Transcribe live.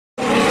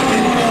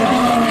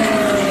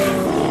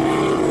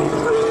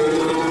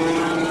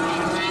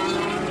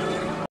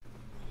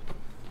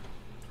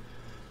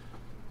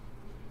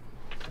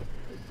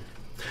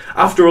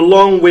After a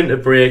long winter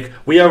break,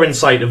 we are in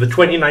sight of the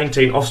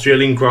 2019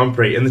 Australian Grand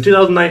Prix, and the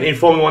 2019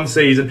 Formula 1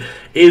 season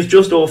is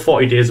just over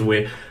 40 days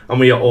away, and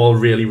we are all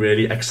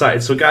really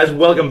excited. So guys,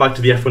 welcome back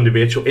to the F1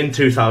 Debate Show in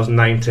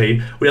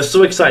 2019. We are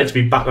so excited to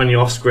be back on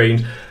your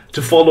screen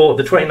to follow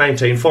the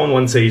 2019 Formula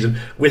 1 season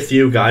with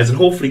you guys and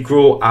hopefully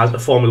grow as a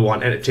Formula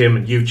 1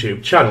 entertainment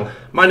YouTube channel.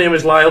 My name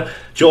is Lyle,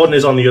 Jordan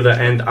is on the other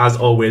end as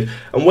always,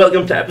 and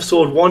welcome to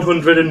episode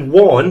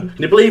 101.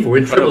 Can you believe we're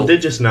in triple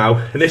digits now?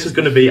 And this is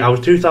going to be our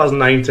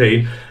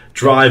 2019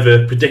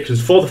 driver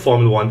predictions for the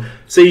Formula 1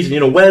 season. You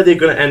know, where they're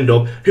going to end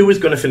up, who is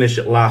going to finish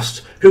at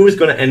last, who is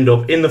going to end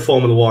up in the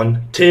Formula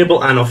 1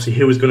 table, and obviously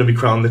who is going to be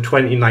crowned the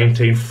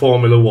 2019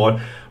 Formula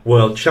 1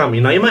 World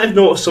Champion. Now, you might have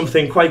noticed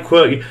something quite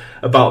quirky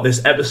about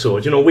this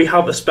episode. You know, we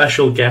have a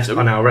special guest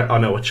on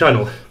our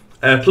channel.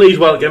 Please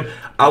welcome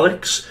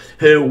Alex,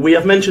 who we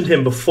have mentioned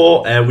him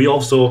before. We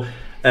also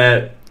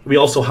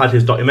had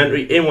his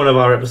documentary in one of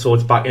our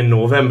episodes back in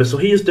November. So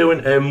he is doing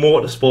a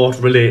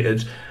motorsport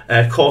related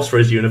course for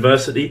his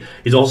university.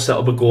 He's also set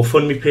up a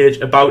GoFundMe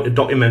page about a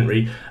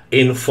documentary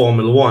in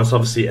Formula 1. So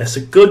obviously it's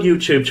a good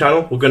YouTube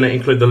channel. We're going to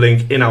include the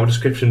link in our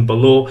description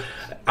below.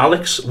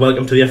 Alex,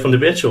 welcome to the F1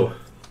 Debate Show.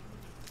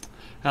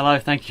 Hello,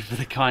 thank you for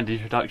the kind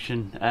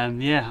introduction.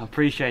 Yeah, I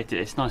appreciate it.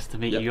 It's nice to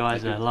meet you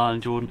guys, Lyle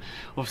and Jordan.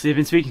 Obviously, I've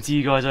been speaking to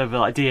you guys over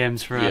like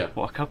DMs for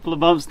a couple of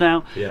months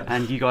now,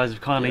 and you guys have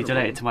kindly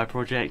donated to my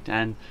project,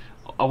 and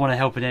I want to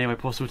help in any way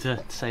possible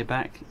to say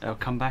back, or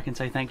come back and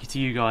say thank you to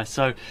you guys.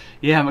 So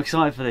yeah, I'm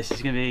excited for this.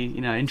 It's going to be,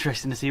 you know,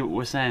 interesting to see what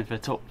we're saying for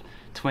top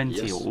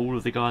 20 or all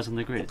of the guys on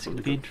the grid. It's going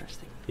to be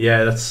interesting.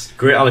 Yeah, that's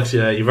great, Alex.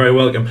 Yeah, you're very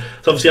welcome.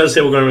 So obviously, as I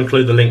say, we're going to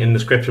include the link in the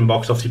description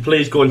box. Obviously,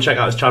 please go and check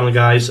out his channel,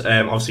 guys.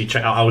 Obviously,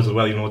 check out ours as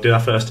well. You know, do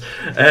that first.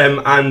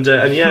 And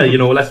yeah, you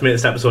know, let's make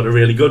this episode a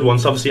really good one.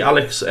 So obviously,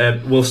 Alex,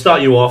 we'll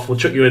start you off. We'll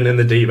chuck you in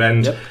the deep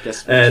end. Yep.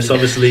 Yes, so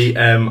obviously,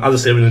 as I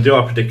say, we're going to do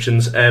our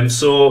predictions.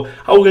 So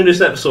how we're going to do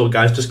this episode,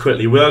 guys? Just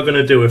quickly, we are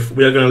going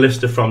to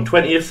list it from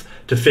 20th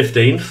to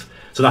 15th.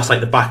 So that's like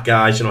the back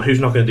guys, you know, who's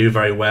not going to do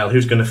very well,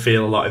 who's going to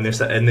fail a lot in this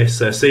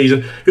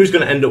season, who's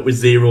going to end up with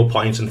 0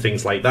 points and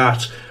things like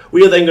that.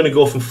 We are then going to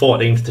go from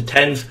 14th to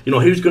 10th, you know,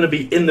 who's going to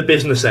be in the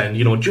business end,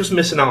 you know, just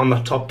missing out on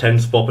that top 10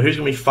 spot, but who's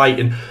going to be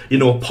fighting, you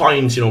know,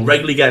 points, you know,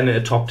 regularly getting into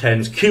top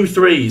 10s,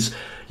 Q3s,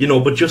 you know,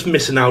 but just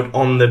missing out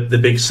on the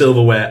big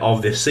silverware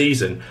of this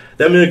season.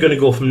 Then we're going to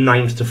go from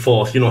 9th to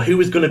 4th, you know, who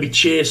is going to be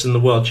chasing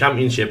the World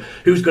Championship,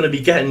 who's going to be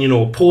getting, you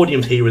know,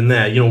 podiums here and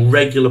there, you know,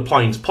 regular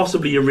points,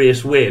 possibly a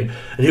race win,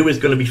 and who is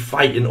going to be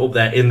fighting up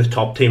there in the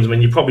top teams. I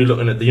mean, you're probably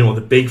looking at the, you know, the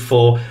big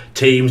 4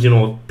 teams, you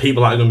know,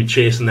 people that are going to be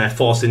chasing their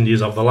Force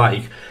Indias of the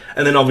like.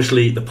 And then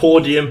obviously the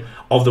podium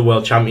of the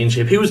World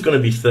Championship, who is going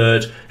to be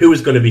 3rd, who is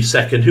going to be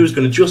 2nd, who's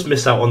going to just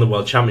miss out on the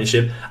World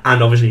Championship,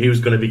 and obviously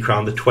who's going to be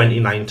crowned the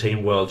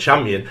 2019 World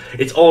Champion.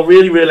 It's all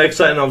really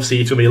exciting.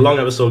 Obviously, it's going to be a long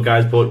episode,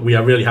 guys, but we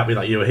are really happy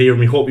that you're here and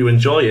we hope you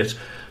enjoy it.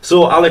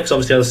 So, Alex,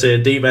 obviously, as I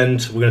say, deep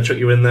end, we're going to chuck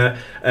you in there.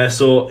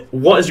 So,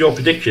 what is your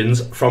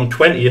predictions from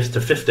 20th to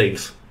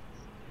 15th?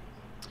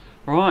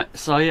 Right,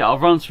 so yeah, I'll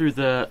run through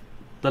the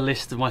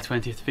list of my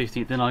 20th to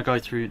 15th, then I'll go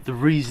through the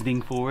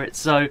reasoning for it.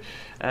 So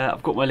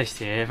I've got my list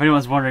here. If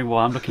anyone's wondering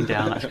why I'm looking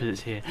down, that's because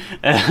it's here.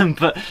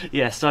 But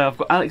yeah, so I've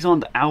got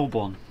Alexander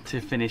Albon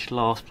to finish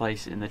last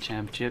place in the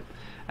championship,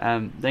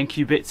 then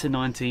Kubica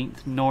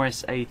 19th,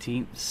 Norris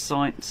 18th,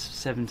 Sainz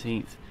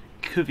 17th,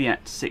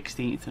 Kvyat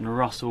 16th, and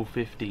Russell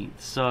 15th.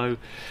 So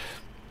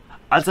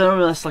I don't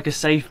know if that's like a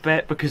safe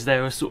bet because they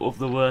were sort of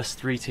the worst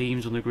 3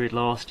 teams on the grid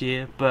last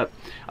year, but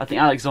I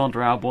think Alexander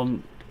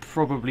Albon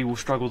probably will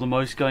struggle the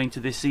most going to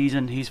this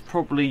season. He's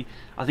probably,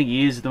 I think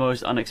he is the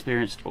most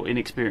unexperienced or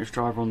inexperienced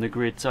driver on the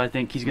grid, so I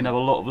think he's going to have a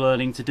lot of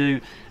learning to do.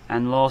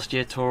 And last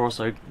year Toro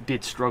also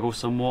did struggle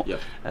somewhat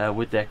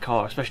with their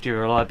car, especially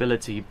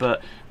reliability,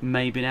 but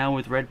maybe now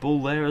with Red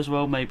Bull there as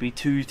well, maybe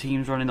 2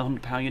 teams running the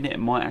 100-pound unit, it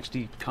might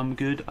actually come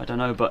good. I don't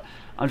know, but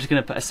I'm just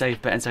going to put a safe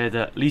bet and say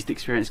that least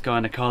experienced guy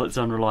in a car that's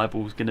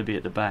unreliable is going to be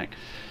at the back.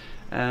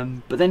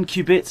 But then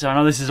Kubica, I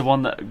know this is the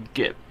one that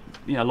get,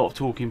 you know, a lot of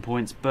talking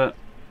points, but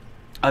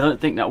I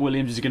don't think that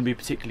Williams is going to be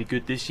particularly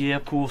good this year.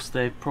 Of course,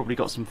 they've probably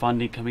got some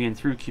funding coming in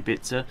through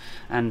Kubica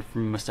and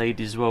from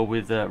Mercedes as well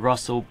with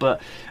Russell, but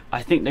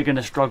I think they're going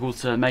to struggle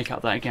to make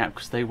up that gap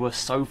because they were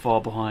so far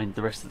behind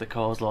the rest of the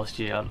cars last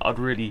year. I'd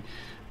really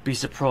be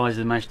surprised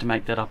if they managed to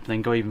make that up and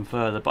then go even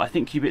further. But I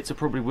think Kubica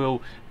probably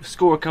will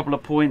score a couple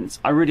of points.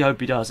 I really hope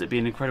he does. It'd be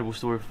an incredible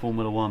story for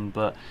Formula 1,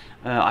 but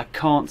I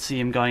can't see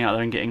him going out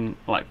there and getting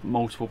like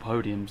multiple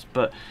podiums.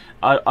 But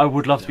I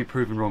would love to be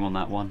proven wrong on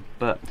that one.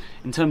 But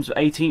in terms of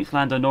 18th,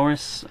 Lando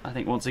Norris, I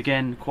think once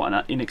again quite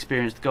an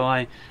inexperienced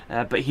guy,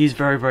 but he's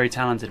very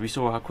talented. We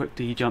saw how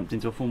quickly he jumped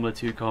into a Formula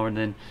 2 car and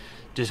then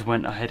just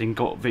went ahead and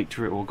got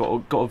victory, or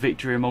got a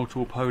victory in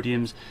multiple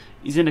podiums.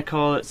 He's in a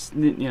car that's,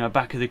 you know,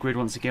 back of the grid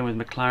once again with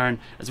McLaren.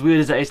 As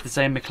weird as that is to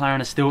say, McLaren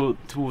are still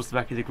towards the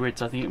back of the grid,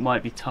 so I think it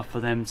might be tough for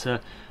them to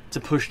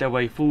push their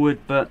way forward.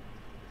 But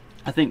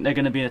I think they're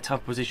going to be in a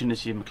tough position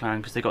this year, McLaren,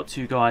 because they've got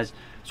two guys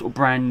sort of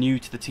brand new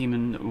to the team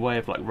in the way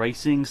of like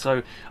racing.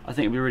 So I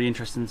think it'll be really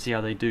interesting to see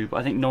how they do. But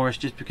I think Norris,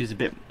 just because he's a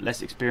bit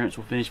less experienced,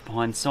 will finish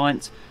behind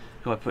Sainz,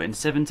 who I put in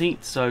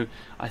 17th. So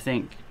I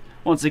think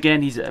once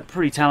again he's a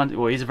pretty talented,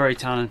 well, he's a very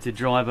talented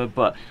driver,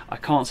 but I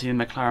can't see the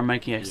McLaren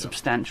making a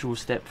substantial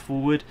step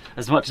forward.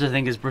 As much as I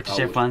think as British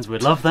F fans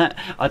would love that,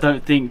 I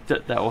don't think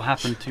that will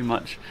happen too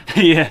much.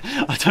 I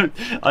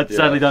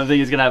sadly don't think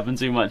it's going to happen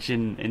too much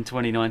in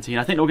 2019.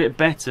 I think they'll get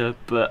better,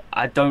 but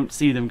I don't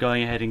see them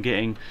going ahead and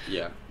getting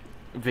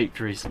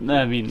victories. No,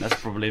 I mean, that's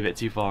probably a bit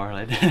too far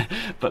ahead.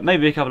 But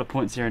maybe a couple of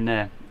points here and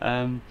there.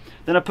 Then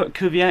I put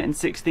Kvyat in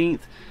 16th,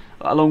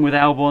 along with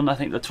Albon. I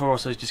think the Toro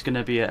Rosso is just going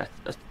to be a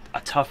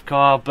tough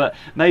car, but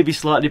maybe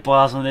slightly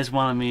biased on this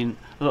one. I mean,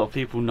 a lot of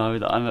people know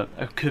that I'm a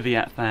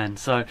Kvyat fan,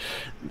 so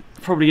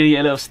probably going to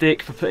get a little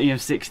stick for putting him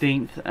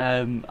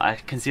 16th. I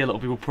can see a lot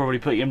of people probably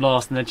putting him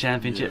last in the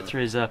championship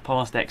through his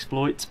past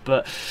exploits,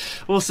 but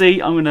we'll see.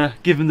 I'm going to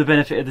give him the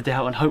benefit of the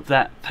doubt and hope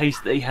that pace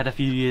that he had a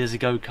few years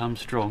ago comes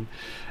strong.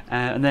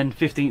 And then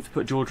 15th,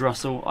 put George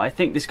Russell. I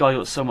think this guy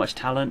got so much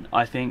talent.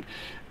 I think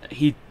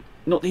he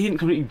didn't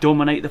completely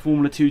dominate the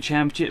Formula 2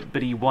 championship,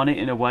 but he won it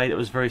in a way that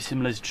was very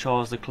similar to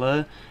Charles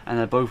Leclerc, and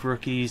they're both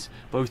rookies,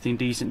 both in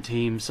decent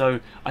teams. So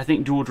I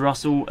think George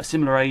Russell, a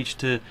similar age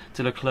to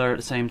Leclerc at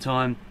the same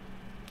time,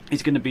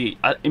 is going to be,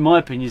 in my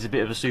opinion, he's a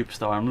bit of a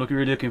superstar. I'm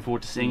really looking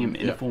forward to seeing him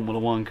in a Formula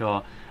 1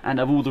 car. And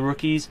of all the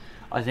rookies,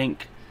 I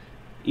think,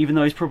 even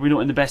though he's probably not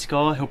in the best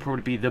car, he'll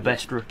probably be the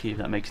best rookie, if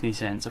that makes any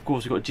sense. Of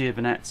course, we've got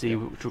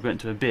Giovinazzi, which we'll get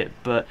into a bit,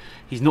 but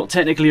he's not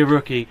technically a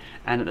rookie,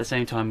 and at the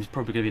same time, he's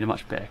probably going to be in a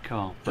much better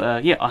car.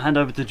 But I'll hand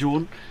over to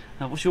Jordan.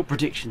 What's your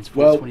predictions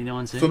for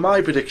 2019? For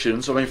my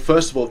predictions, I mean,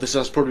 first of all, this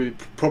has probably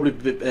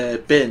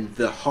been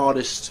the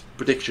hardest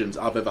predictions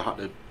I've ever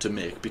had to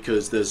make,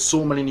 because there's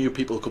so many new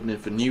people coming in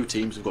for new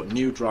teams. We've got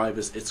new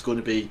drivers. It's going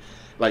to be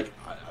like,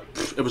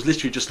 it was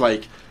literally just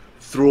like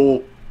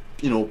throw,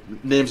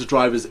 names of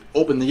drivers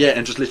up in the air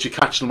and just literally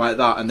catch them like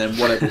that, and then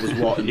whatever was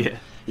what. And,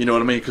 you know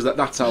what I mean? Because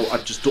that's how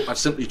I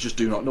simply just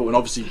do not know. And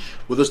obviously,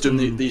 with us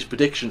doing these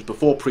predictions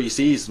before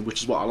pre-season,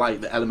 which is what I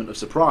like, the element of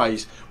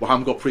surprise, we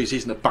haven't got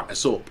pre-season to back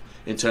us up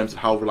in terms of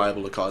how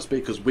reliable the cars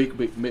be, because we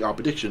make our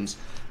predictions,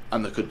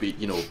 and there could be,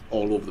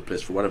 all over the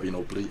place for whatever,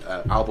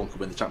 Albon could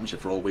win the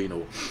championship for all we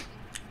know.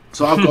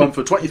 So I've gone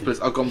for 20th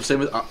place. I've gone the same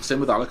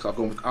with Alex. I've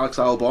gone with Alex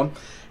Albon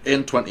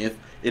in 20th.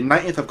 In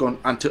 19th, I've gone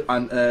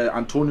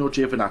Antonio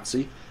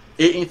Giovinazzi.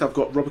 18th, I've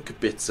got Robert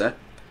Kubica.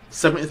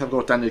 17th, I've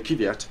got Daniel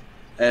Kvyat.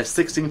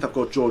 16th, I've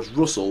got George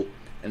Russell.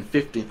 And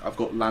 15th, I've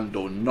got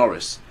Lando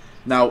Norris.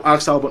 Now,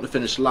 Alex Albon to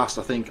finish last,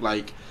 I think,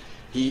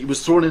 he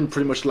was thrown in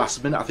pretty much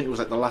last minute. I think it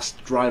was the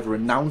last driver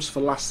announced for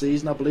last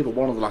season, I believe, or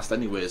one of the last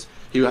anyways.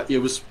 He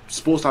was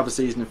supposed to have a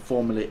season in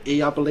Formula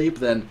E, I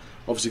believe, then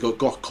obviously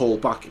got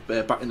called back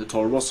into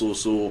Toro Rosso,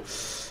 so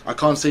I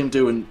can't see him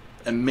doing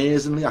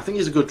amazingly. I think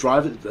he's a good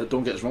driver,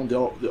 don't get us wrong,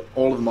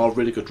 all of them are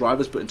really good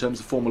drivers, but in terms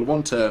of Formula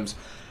 1 terms,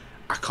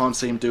 I can't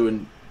see him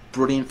doing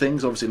brilliant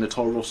things. Obviously in the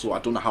Toro Rosso, I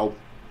don't know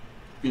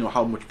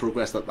how much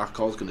progress that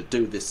car is going to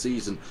do this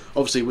season.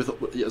 Obviously,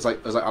 as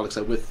Alex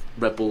said, with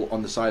Red Bull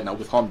on the side now,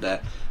 with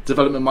Honda,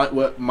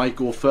 development might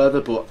go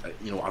further, but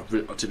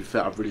to be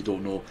fair, I really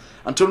don't know.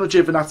 Antonio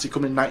Giovinazzi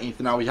coming 19th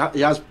now.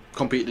 He has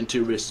competed in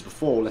 2 races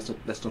before. Let's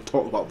not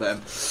talk about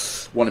them.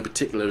 One in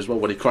particular as well,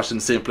 when he crashed in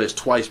the same place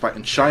twice back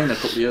in China a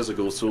couple of years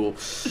ago. So,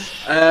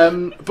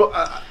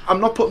 but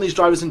I'm not putting these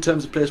drivers in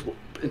terms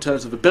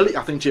of ability.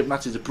 I think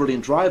Giovinazzi is a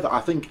brilliant driver.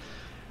 I think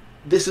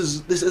this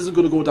isn't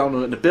going to go down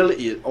on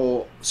ability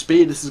or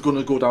speed. This is going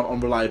to go down on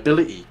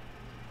reliability,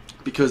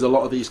 because a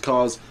lot of these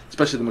cars,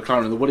 especially the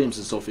McLaren and the Williams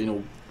and stuff,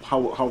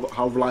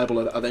 how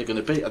reliable are they going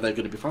to be? Are they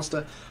going to be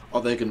faster?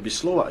 Are they going to be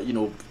slower?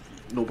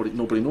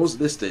 Nobody knows at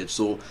this stage.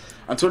 So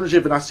Antonio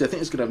Giovinazzi, I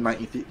think it's going to have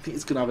 19th. I think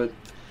it's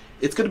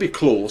going to be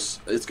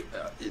close. It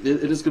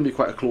is going to be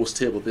quite a close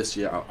table this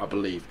year, I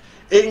believe.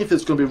 18th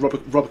is going to be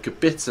Robert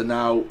Kubica.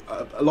 Now,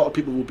 a lot of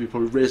people will be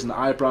probably raising their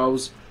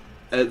eyebrows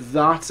at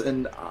that,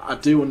 and I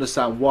do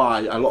understand why.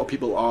 A lot of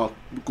people are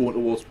going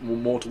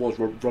more towards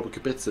Robert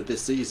Kubica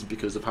this season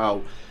because of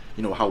how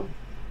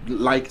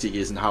liked he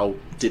is and how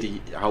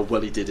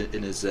well he did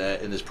in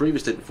his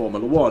previous stint in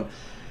Formula 1.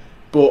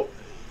 But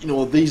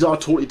these are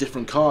totally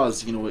different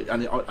cars, and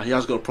he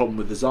has got a problem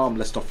with his arm.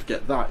 Let's not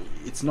forget that.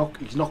 He's not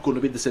going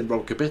to be the same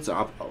Robert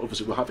Kubica.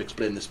 Obviously, we have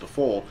explained this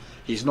before.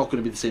 He's not going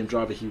to be the same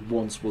driver he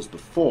once was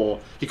before.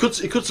 He could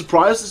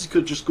surprise us. He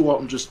could just go out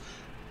and just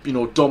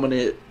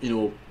dominate,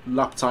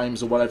 lap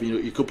times or whatever.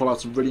 You could pull out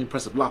some really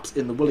impressive laps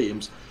in the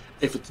Williams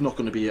if it's not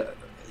going to be a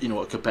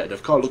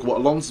competitive car. Look at what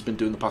Alonso's been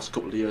doing the past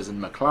couple of years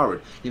in McLaren.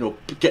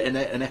 Getting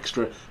an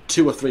extra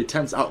 2 or 3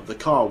 tenths out of the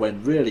car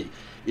when really,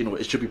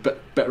 it should be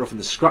better off in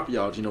the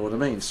scrapyard. You know what I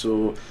mean?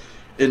 So,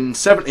 in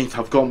 17th,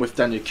 I've gone with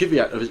Daniel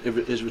Kvyat.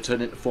 Is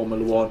returning to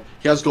Formula 1.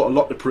 He has got a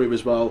lot to prove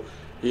as well.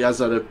 He has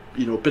had a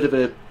bit of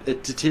a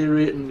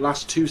deteriorating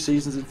last 2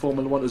 seasons in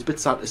Formula 1. It was a bit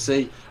sad to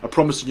see a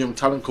promising young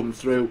talent coming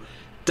through,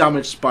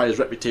 damaged by his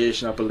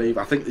reputation, I believe.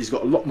 I think he's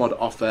got a lot more to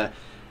offer.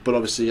 but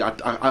obviously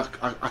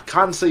I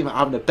can see him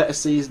having a better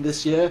season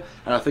this year,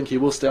 and I think he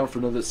will stay on for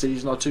another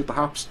season or two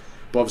perhaps.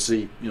 But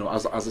obviously, you know,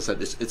 as I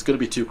said, it's going to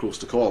be too close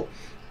to call.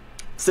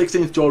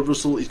 16th, George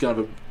Russell. He's going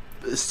to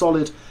have a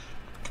solid,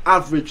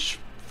 average.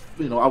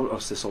 You know, I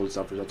would say solid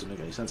average. That doesn't make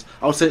any sense.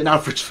 I would say an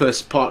average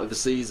first part of the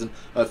season,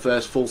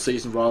 first full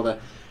season rather.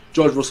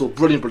 George Russell,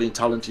 brilliant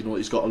talent. You know,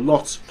 he's got a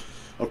lot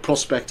of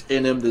prospect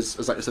in him. There's,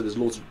 as like I said, there's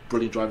loads of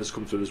brilliant drivers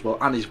come through as well,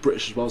 and he's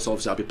British as well. So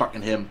obviously, I'll be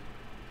backing him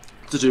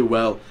to do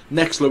well.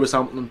 Next, Lewis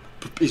Hamilton.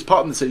 He's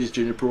part of the Mercedes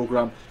Junior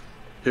program.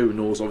 Who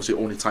knows? Obviously,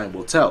 only time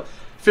will tell.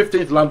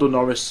 15th, Lando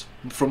Norris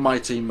from my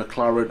team,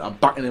 McLaren. I'm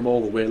backing him all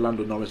the way.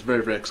 Lando Norris,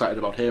 very excited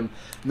about him.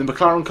 And the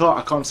McLaren car,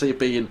 I can't see it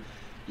being,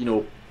 you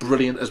know,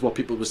 brilliant as what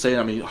people were saying.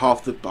 I mean,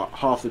 half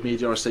the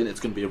media are saying it's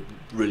going to be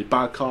a really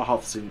bad car.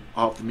 Half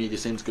the media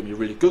saying it's going to be a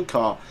really good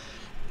car.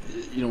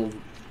 You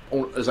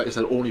know, as like I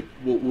said, only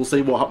we'll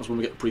see what happens when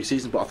we get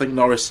pre-season. But I think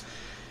Norris,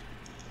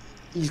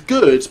 he's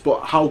good,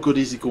 but how good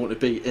is he going to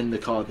be in the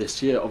car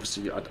this year?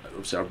 Obviously, I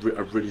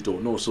really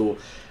don't know. So,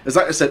 as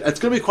like I said, it's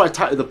going to be quite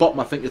tight at the bottom.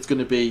 I think it's going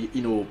to be,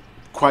 you know,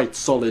 quite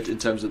solid in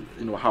terms of,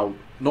 you know, how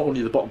not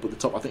only the bottom but the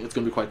top. I think it's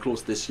going to be quite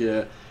close this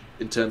year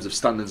in terms of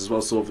standings as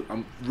well. So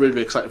I'm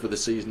really excited for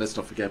this season. Let's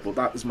not forget. But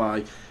that is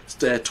my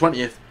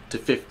 20th to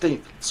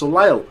 15th. So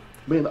Lyle,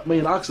 me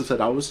and Alex have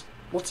said ours.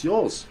 What's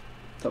yours?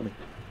 Tell me.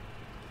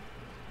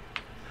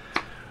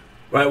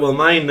 Right, well,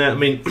 mine, I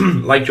mean,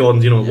 like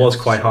Jordan's, you know, it was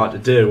quite hard to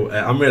do.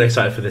 I'm really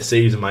excited for this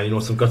season, man. You know,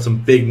 we've got some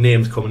big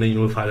names coming in. You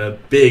know, we've had a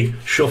big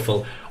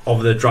shuffle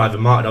of the driver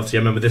market. Obviously,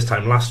 I remember this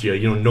time last year,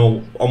 you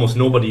know, almost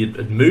nobody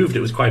had moved. It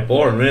was quite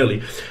boring,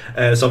 really.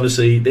 So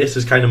obviously, this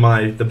is kind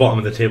of the bottom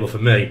of the table for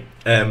me.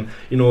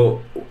 You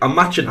know, I'm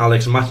matching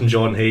Alex, I'm matching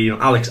Jordan here. You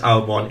know, Alex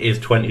Albon is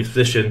 20th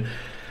position.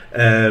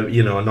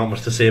 You know, not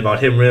much to say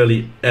about him,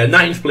 really.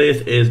 19th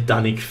place is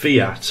Danny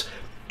Kvyat.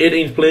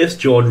 18th place,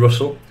 George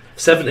Russell.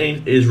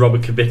 17th is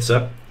Robert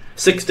Kubica,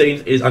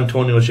 16th is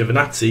Antonio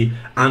Giovinazzi,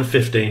 and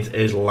 15th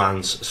is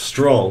Lance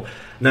Stroll.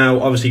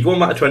 Now, obviously,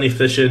 going back to 20th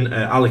position,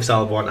 Alex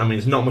Albon, I mean,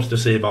 there's not much to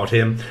say about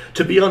him.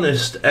 To be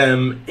honest,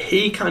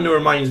 he kind of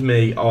reminds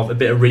me of a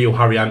bit of Rio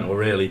Haryanto,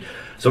 really.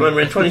 So I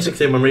remember in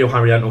 2016 when Rio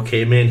Haryanto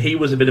came in, he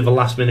was a bit of a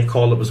last-minute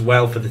call-up as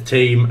well for the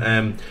team.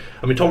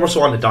 I mean, Tom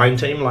Russell on the dime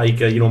team, like,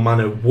 you know,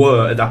 Manor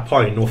were at that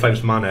point, no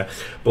offence Manor.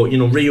 But, you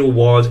know, Rio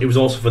it was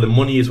also for the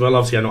money as well.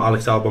 Obviously, I know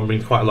Alex Albon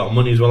brings quite a lot of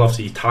money as well.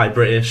 Obviously, he's Thai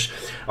British.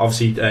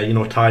 Obviously, you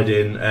know, tied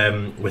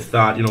in with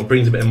that, you know,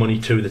 brings a bit of money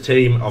to the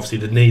team. Obviously,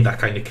 they need that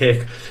kind of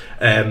kick.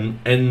 And,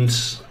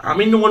 I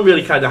mean, no one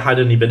really kind of had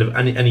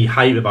any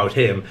hype about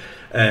him.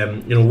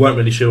 You know, weren't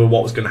really sure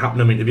what was going to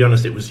happen. I mean, to be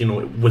honest, it was, you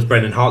know, was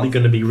Brendan Hartley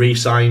going to be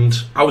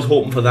re-signed? I was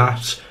hoping for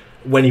that.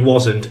 When he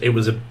wasn't, it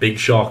was a big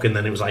shock, and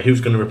then it was like, who's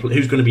going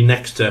to be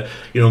next to,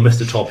 you know,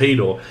 Mr.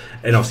 Torpedo?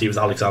 And obviously it was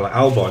Alex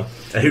Albon,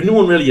 who no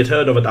one really had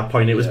heard of at that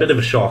point. It was a bit of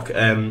a shock. So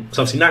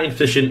obviously 19th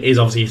position is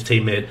obviously his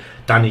teammate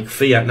Danny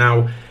Kvyat.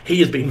 Now, he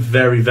has been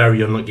very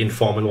unlucky in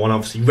Formula 1.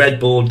 Obviously Red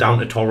Bull down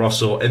to Toro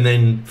Rosso, and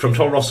then from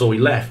Toro Rosso he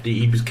left.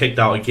 He was kicked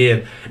out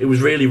again. It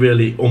was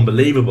really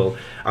unbelievable.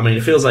 I mean,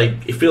 it feels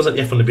like the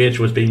F1 debate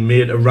was being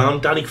made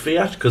around Danny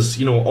Kvyat, because,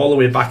 you know, all the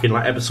way back in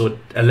like episode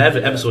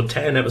 11, episode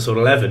 10, episode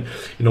 11,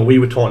 you know, we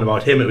were talking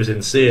about him. It was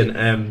insane.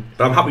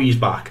 But I'm happy he's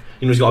back.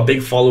 You know, he's got a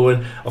big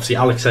following. Obviously,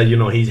 Alex said, you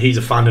know, he's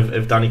a fan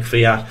of Danny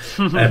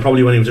Kvyat,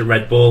 probably when he was at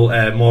Red Bull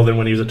more than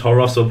when he was at Toro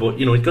Rosso. But,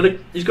 you know,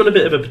 he's got a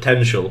bit of a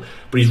potential,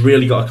 but he's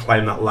really got to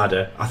climb that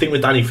ladder. I think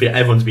with Danny Kvyat,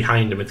 everyone's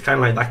behind him. It's kind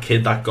of like that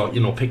kid that got,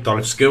 you know, picked on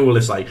at school.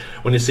 It's like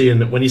when you're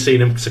seeing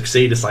him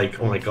succeed, it's like,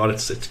 oh my god,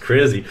 it's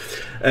crazy.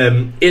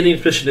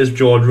 18th position is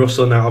George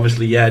Russell. Now,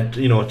 obviously, yeah,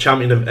 you know,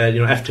 champion of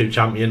you know, F2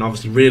 champion.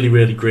 Obviously,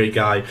 really great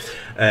guy.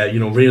 You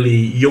know, really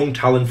young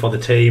talent for the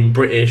team.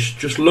 British,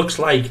 just looks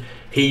like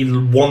he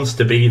wants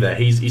to be there.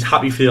 He's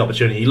happy for the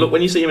opportunity. Look,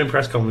 when you see him in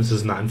press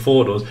conferences and that, in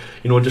photos,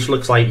 you know, it just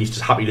looks like he's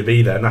just happy to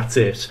be there, and that's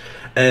it.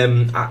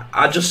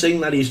 I just think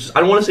that I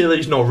don't want to say that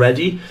he's not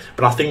ready,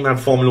 but I think that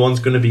Formula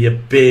 1's going to be a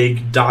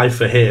big dive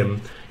for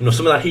him. You know,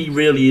 something that he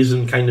really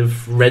isn't kind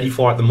of ready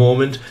for at the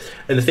moment.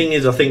 And the thing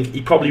is, I think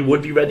he probably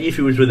would be ready if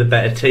he was with a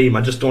better team.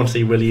 I just don't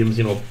see Williams,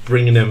 you know,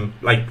 bringing him,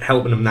 like,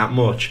 helping him that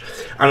much.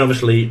 And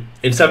obviously,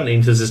 in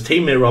 17th is his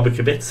teammate Robert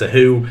Kubica,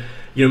 who,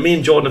 you know, me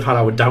and Jordan have had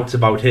our doubts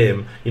about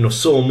him, you know,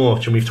 so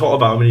much, and we've talked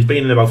about him, and he's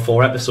been in about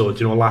 4 episodes,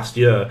 you know, last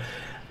year.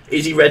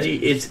 Is he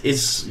ready?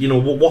 Is you know,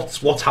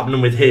 what's happening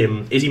with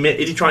him? Is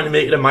he trying to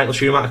make it a Michael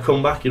Schumacher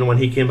comeback? You know, when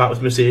he came back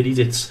with Mercedes,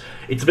 it's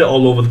a bit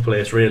all over the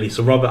place, really.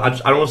 So Robert, I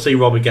don't want to see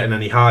Robert getting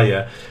any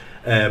higher.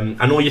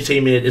 I know your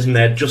teammate isn't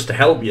there just to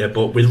help you,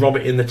 but with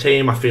Robert in the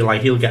team, I feel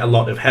like he'll get a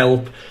lot of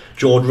help.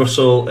 George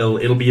Russell,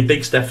 it'll be a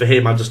big step for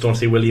him. I just don't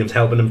see Williams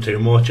helping him too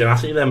much, and I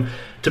see them,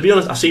 to be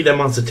honest, I see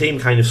them as a team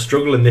kind of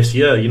struggling this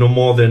year, you know,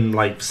 more than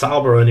like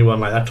Sauber or anyone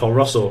like that, Toro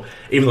Rosso,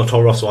 even though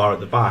Toro Rosso are at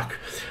the back.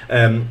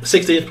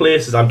 16th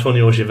place is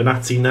Antonio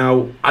Giovinazzi.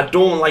 Now, I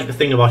don't like the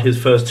thing about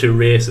his first 2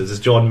 races, as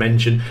Jordan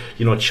mentioned.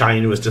 You know,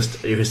 China was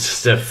just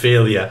a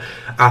failure,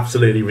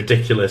 absolutely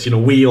ridiculous. You know,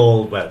 we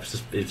all, well,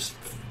 it's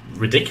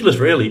ridiculous,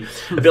 really.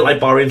 A bit like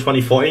Bahrain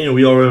 2014. You know,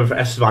 we all remember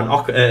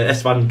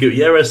Esteban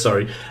Gutierrez.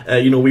 Sorry,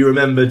 you know, we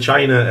remember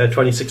China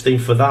 2016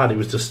 for that. It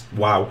was just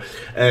wow.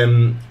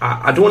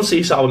 I don't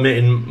see Sauber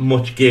making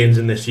much gains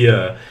in this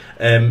year.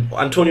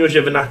 Antonio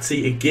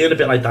Giovinazzi, again, a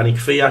bit like Danny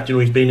Kvyat. You know,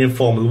 he's been in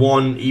Formula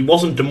One. He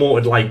wasn't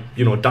demoted like,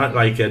 you know,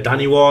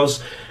 Danny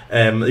was.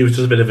 It was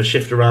just a bit of a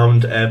shift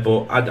around,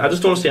 but I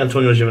just don't see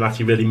Antonio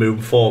Giovinazzi really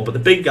moving forward. But the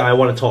big guy I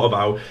want to talk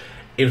about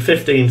in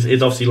 15th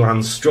is obviously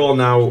Lance Stroll.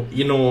 Now,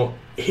 you know,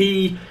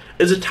 he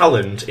is a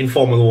talent in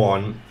Formula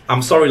One.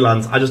 I'm sorry,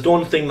 Lance, I just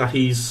don't think that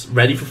he's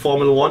ready for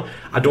Formula One.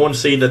 I don't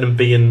see that him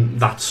being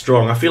that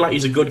strong. I feel like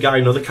he's a good guy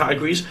in other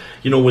categories.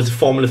 You know, with the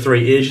Formula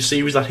 3 Asia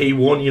Series that he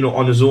won, you know,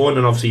 on his own,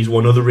 and obviously he's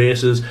won other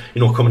races,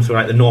 you know, coming through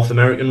like the North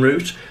American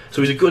route.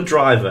 So he's a good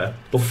driver,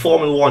 but for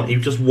Formula One, he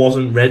just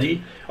wasn't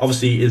ready.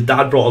 Obviously, his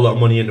dad brought a lot of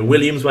money into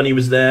Williams when he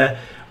was there.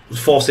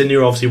 Force India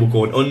obviously were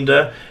going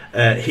under.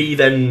 He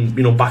then,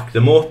 you know, backed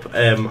them up.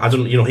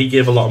 You know, he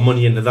gave a lot of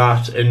money into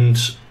that, and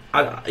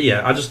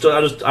I just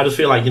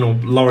feel like, you know,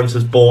 Lawrence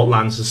has bought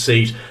Lance's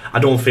seat. I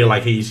don't feel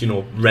like he's, you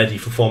know, ready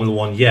for Formula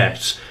One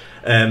yet.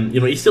 You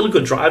know, he's still a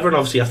good driver, and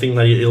obviously I think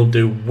that he'll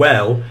do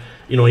well.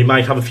 You know, he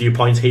might have a few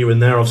points here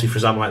and there. Obviously, for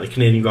example, like the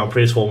Canadian Grand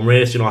Prix home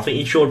race. You know, I think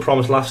he showed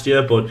promise last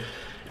year, but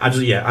I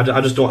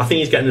just don't. I think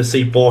he's getting the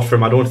seat bought for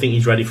him. I don't think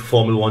he's ready for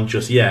Formula One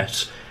just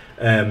yet.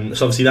 So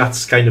obviously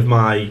that's kind of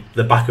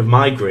the back of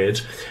my grid.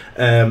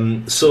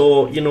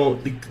 So, you know,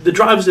 the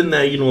drivers in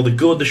there, you know, the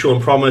good, the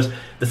showing promise.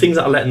 The things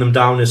that are letting them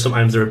down is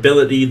sometimes their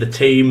ability, the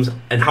teams,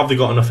 and have they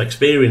got enough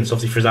experience.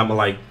 Obviously, for example,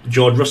 like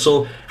George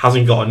Russell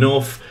hasn't got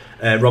enough.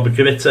 Robert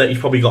Kubica, he's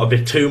probably got a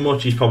bit too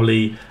much. He's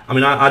probably, I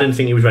mean, I didn't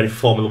think he was ready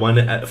for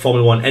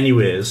Formula One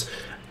anyways.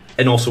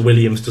 And also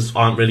Williams just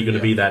aren't really going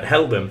to be there to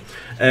help him.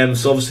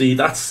 So obviously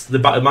that's the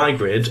back of my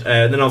grid.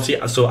 Then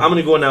obviously, so I'm going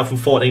to go now from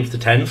 14th to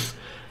 10th.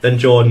 Then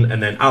Jordan,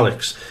 and then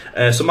Alex.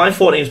 So my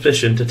 14th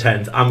position to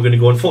 10th, I'm going to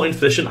go in 14th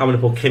position, I'm going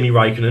to put Kimi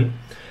Raikkonen.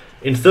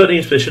 In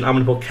 13th position, I'm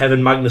going to put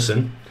Kevin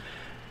Magnussen.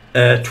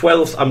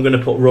 12th, I'm going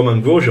to put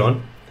Romain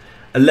Grosjean.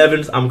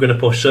 11th, I'm going to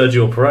put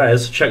Sergio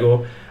Perez,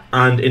 Checo.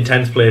 And in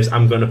 10th place,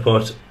 I'm going to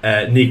put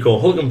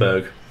Nico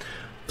Hülkenberg.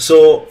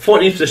 So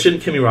 14th position,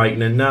 Kimi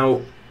Raikkonen.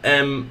 Now,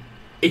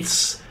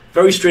 it's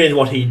very strange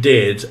what he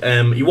did.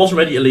 He wasn't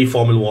ready to leave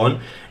Formula One.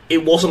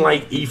 It wasn't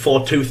like he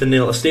fought tooth and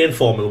nail to stay in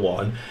Formula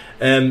One.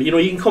 You know,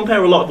 you can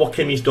compare a lot of what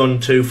Kimi's done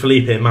to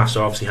Felipe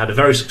Massa. Obviously had a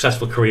very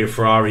successful career at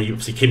Ferrari.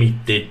 Obviously Kimi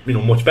did, you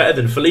know, much better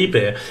than Felipe.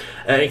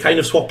 He kind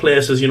of swapped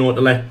places, you know, to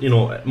let, you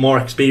know, more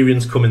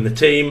experience come in the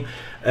team.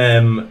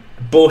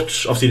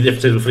 But obviously the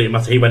difference is with Felipe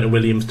Massa, he went to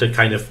Williams to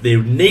kind of, they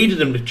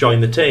needed him to join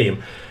the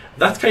team.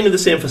 That's kind of the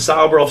same for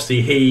Sauber.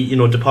 Obviously he, you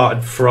know,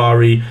 departed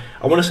Ferrari,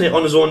 I want to say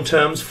on his own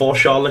terms for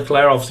Charles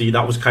Leclerc. Obviously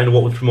that was kind of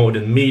what was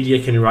promoted in the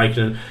media. Kimi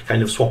Raikkonen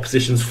kind of swapped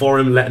positions for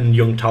him, letting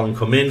young talent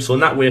come in. So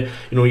in that way,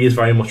 you know, he is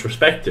very much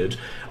respected.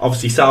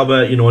 Obviously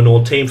Sauber, you know, an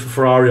old team for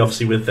Ferrari,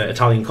 obviously with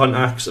Italian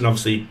contacts, and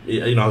obviously,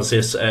 you know, as I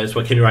say, it's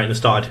where Kimi Raikkonen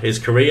started his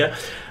career.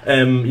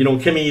 You know,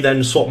 Kimi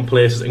then swapping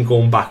places and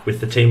going back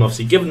with the team,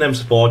 obviously giving them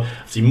support,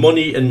 obviously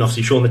money, and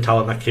obviously showing the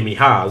talent that Kimi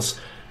has.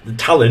 The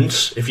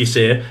talent, if you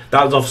say,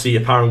 that was obviously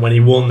apparent when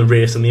he won the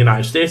race in the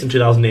United States in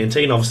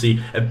 2018.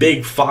 Obviously a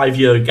big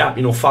 5-year gap,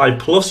 you know,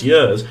 5+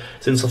 years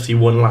since obviously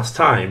he won last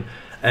time.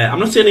 I'm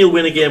not saying he'll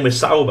win again with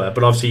Sauber,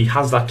 but obviously he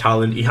has that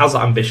talent, he has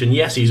that ambition.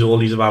 Yes, he's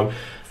old, he's about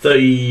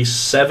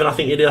 37, I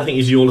think he did. I think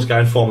he's the oldest guy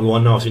in Formula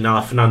 1 now, obviously now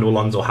that Fernando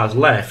Alonso has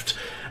left.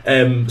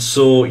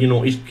 So, you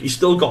know, he's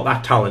still got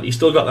that talent, he's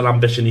still got that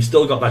ambition, he's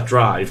still got that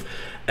drive.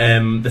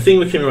 The thing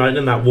with Kimi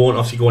Raikkonen that won't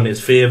obviously go in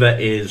his favour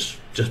is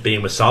just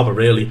being with Sauber,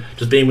 really.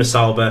 Just being with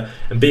Sauber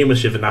and being with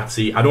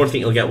Giovinazzi. I don't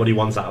think he'll get what he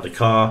wants out of the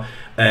car.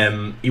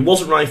 He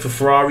wasn't right for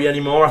Ferrari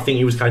anymore. I think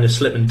he was kind of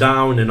slipping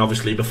down, and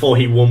obviously before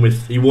he won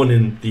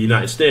in the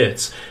United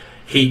States,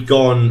 he'd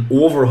gone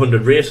over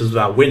 100 races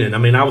without winning. I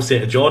mean, I was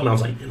saying to Jordan, I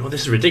was like, you know,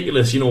 this is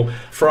ridiculous. You know,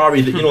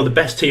 Ferrari, you know, the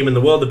best team in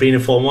the world, they've been in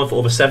Formula 1 for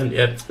over 70.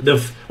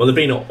 They've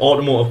been an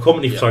automotive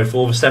company, for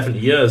over 70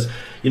 years.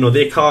 You know,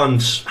 they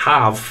can't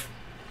have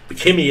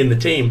Kimi in the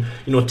team,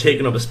 you know,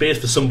 taking up a space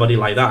for somebody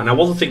like that. And I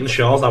wasn't thinking of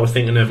Charles, I was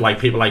thinking of like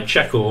people like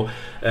Checo,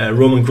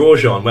 Romain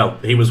Grosjean. Well,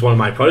 he was one of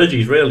my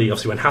prodigies, really.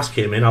 Obviously when Haas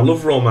came in, I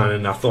love Romain,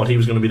 and I thought he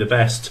was going to be the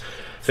best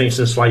thing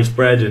since sliced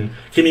bread, and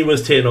Kimi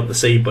was taking up the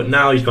seat, but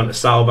now he's gone to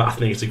Sauber. I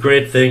think it's a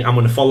great thing. I'm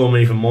going to follow him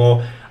even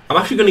more. I'm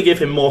actually going to give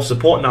him more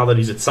support now that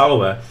he's at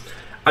Sauber.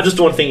 I just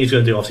don't think he's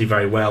going to do obviously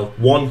very well.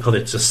 One, because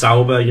it's a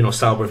Sauber. You know,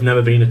 Sauber have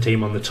never been a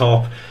team on the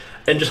top.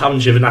 And just having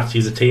Giovinazzi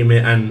as a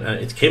teammate, and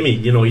it's Kimi,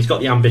 you know, he's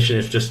got the ambition.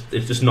 It's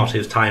just not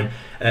his time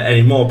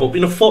anymore. But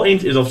you know,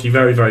 14th is obviously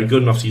very, very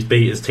good, and obviously he's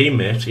beat his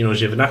teammate, you know,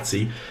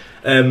 Giovinazzi.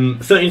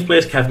 13th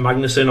place, Kevin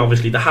Magnussen.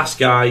 Obviously the Haas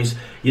guys,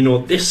 you know,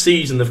 this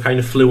season they've kind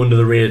of flew under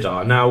the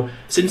radar. Now,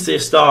 since they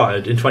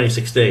started in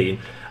 2016,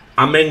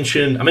 I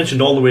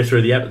mentioned all the way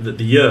through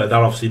the year that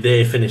obviously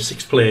they finished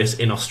 6th place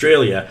in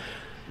Australia.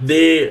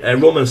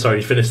 Roman,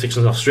 sorry, finished 6th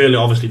in Australia.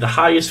 Obviously, the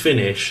highest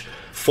finish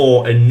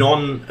for a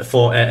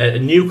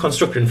new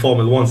constructor in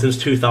Formula 1 since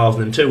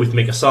 2002 with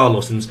Mika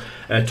Salo, since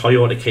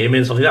Toyota came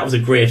in. So that was a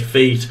great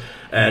feat.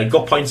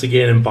 Got points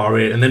again in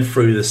Bahrain, and then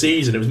through the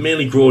season it was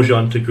mainly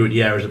Grosjean to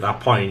Gutierrez at that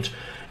point.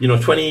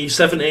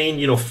 2017,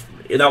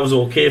 that was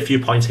okay, a few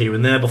points here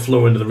and there, but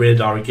flew under the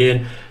radar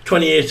again.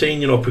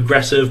 2018,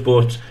 progressive,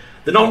 but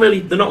they're not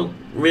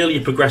really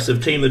a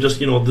progressive team. They're just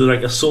they're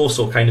like a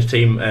so-so kind of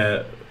team.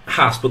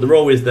 Haas, but they're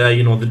always there.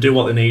 They do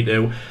what they need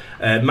to.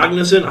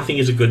 Magnussen, I think,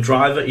 is a good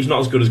driver. He's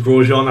not as good as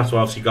Grosjean. That's why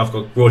obviously I've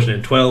got Grosjean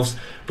in 12s.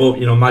 But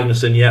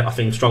Magnussen, yeah, I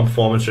think strong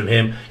performance from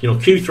him.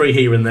 Q3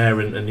 here and there,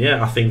 and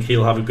yeah, I think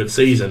he'll have a good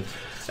season.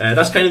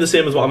 That's kind of the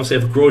same as what I'm going to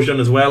say for Grosjean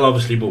as well,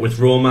 obviously. But with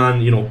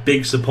Roman,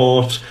 big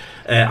support.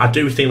 I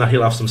do think that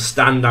he'll have some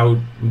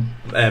standout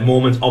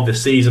moments of the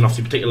season,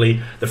 obviously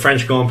particularly the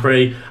French Grand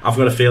Prix. I've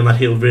got a feeling that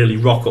he'll really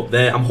rock up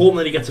there. I'm hoping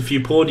that he gets a few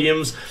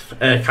podums,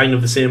 kind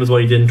of the same as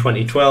what he did in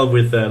 2012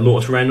 with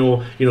Lotus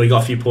Renault. He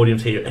got a few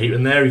podiums here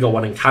and there. He got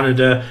one in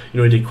Canada.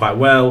 He did quite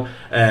well.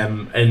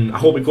 And I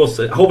hope it's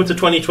a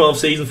 2012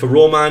 season for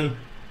Roman.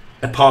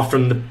 Apart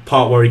from the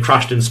part where he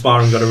crashed in Spa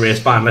and got a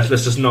race ban, let's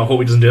just not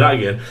hope he doesn't do that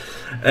again.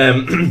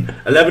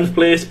 11th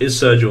place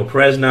is Sergio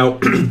Perez. Now.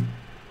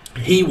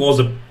 He was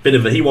a bit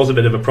of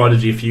a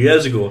prodigy a few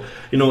years ago.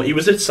 He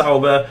was at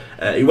Sauber.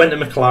 He went to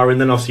McLaren,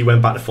 then obviously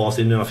went back to Force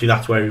India, and obviously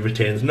that's where he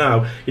retains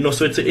now.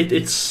 So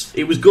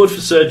it was good for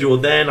Sergio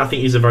then. I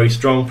think he's a very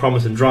strong,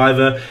 promising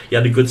driver. He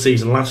had a good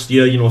season last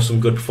year. Some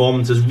good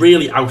performances,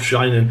 really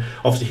outshining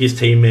obviously his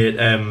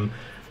teammate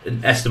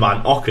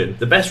Esteban Ocon.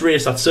 The best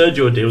race that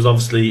Sergio did was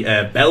obviously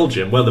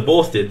Belgium. Well, they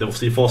both did.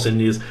 Obviously, Force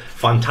India is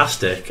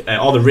fantastic.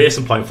 Or the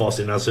Racing Point Force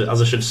India, as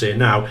I should say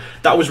now.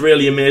 That was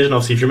really amazing.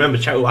 Obviously, if you remember,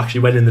 Checo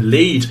actually went in the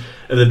lead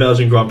of the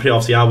Belgian Grand Prix.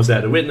 Obviously, I was there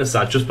to witness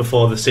that just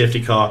before the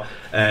safety car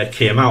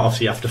came out.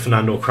 Obviously, after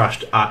Fernando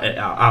crashed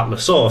at La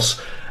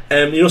Source. So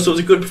it was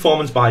a good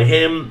performance by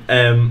him,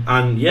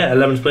 and yeah,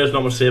 11th place,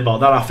 not much to say about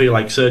that. I feel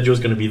like Sergio's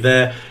going to be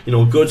there.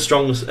 Good,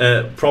 strong,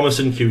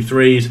 promising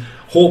Q3s.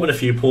 Hoping a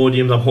few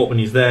podiums. I'm hoping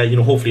he's there.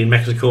 Hopefully in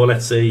Mexico,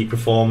 let's say he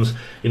performs.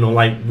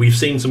 Like we've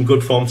seen some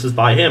good performances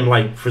by him.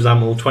 Like for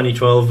example,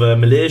 2012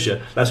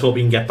 Malaysia. Let's hope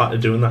he can get back to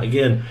doing that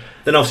again.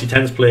 Then obviously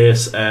 10th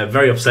place,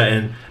 very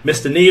upsetting,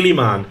 Mr. Neely,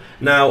 man.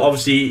 Now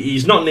obviously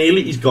he's not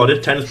Neely, he's got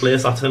it. 10th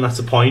place, that's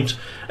a point.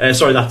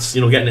 Sorry, that's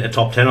getting it to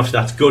top 10. Obviously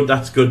that's good.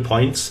 That's good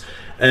points.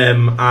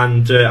 I'm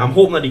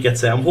hoping that he gets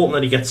there. I'm hoping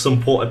that he gets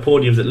some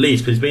podiums at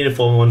least, because he's been in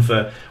Formula 1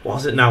 for, what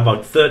is it now,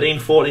 about 13,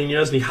 14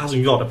 years, and he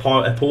hasn't got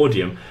a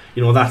podium.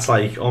 That's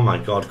like, oh my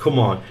god, come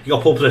on. He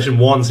got pole position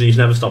once and he's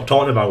never stopped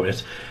talking about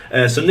it.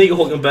 So Nico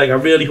Hülkenberg, I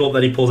really hope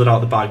that he pulls it out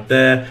of the bag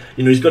there.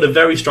 He's got a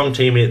very strong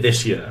teammate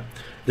this year.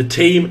 The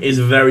team is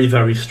very,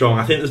 very strong.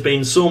 I think there's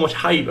been so much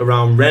hype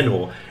around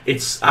Renault.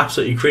 It's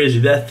absolutely crazy.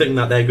 They're thinking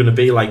that they're going to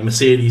be like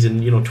Mercedes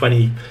in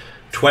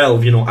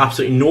 2012,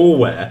 absolutely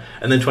nowhere,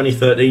 and then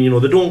 2013,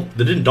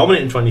 they didn't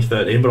dominate in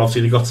 2013, but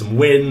obviously they got some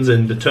wins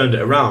and they turned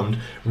it around,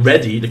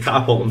 ready to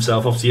catapult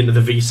themselves obviously into the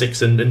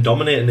V6 and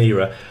dominate an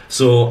era.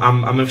 So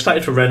I'm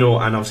excited for Renault,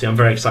 and obviously I'm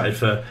very excited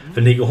for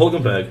Nico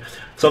Hülkenberg.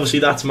 So obviously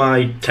that's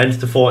my 10th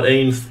to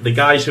 14th. The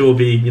guys who will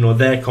be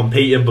there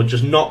competing, but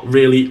just not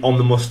really on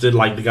the mustard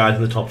like the guys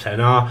in the top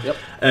 10 are.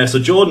 Yep. So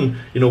Jordan,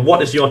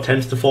 what is your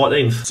 10th to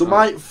 14th? So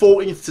my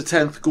 14th to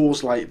 10th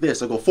goes like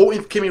this. I go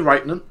 14th Kimi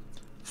Räikkönen,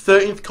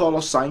 13th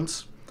Carlos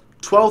Sainz,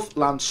 12th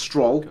Lance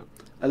Stroll,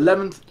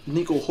 11th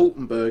Nico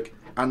Hülkenberg,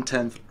 and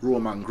 10th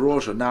Romain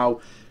Grosjean. Now,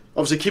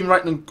 obviously Kimi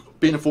Räikkönen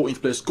being in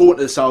 14th place, going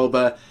to the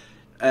Sauber,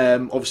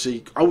 obviously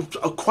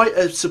quite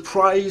a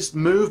surprised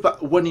move,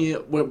 but when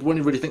you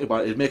really think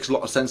about it, it makes a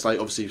lot of sense. Like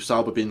obviously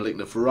Sauber being linked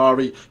to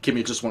Ferrari,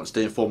 Kimi just wants to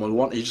stay in Formula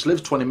 1. He just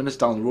lives 20 minutes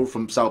down the road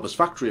from Sauber's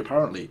factory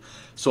apparently.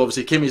 So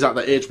obviously Kimi's at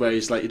that age where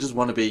he's like, he doesn't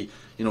want to be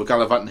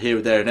gallivanting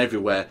here, there and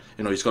everywhere.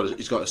 He's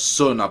got a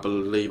son, I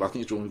believe. I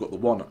think he's only got the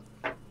one.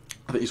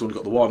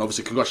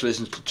 Obviously,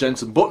 congratulations to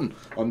Jenson Button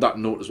on that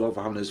note as well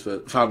for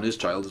having his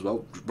child as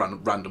well.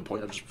 Random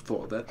point I just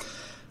thought of there.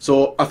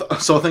 So I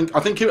think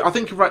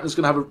Räikkönen's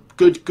going to have a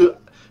good.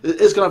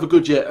 Is going to have a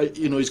good year.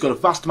 He's got a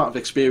vast amount of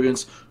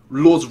experience,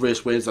 loads of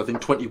race wins. I think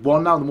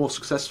 21 now, the most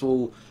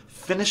successful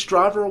Finnish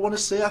driver. I want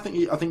to say. I think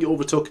he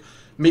overtook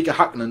Mika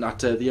Hakkinen at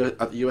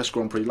the US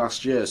Grand Prix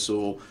last year.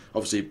 So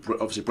obviously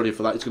brilliant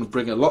for that. He's going to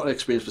bring a lot of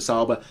experience for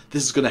Sauber.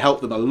 This is going to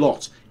help them a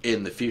lot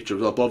in the future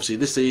as well. But obviously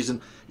this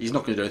season he's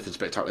not going to do anything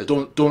spectacular.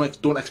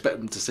 Don't expect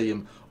them to see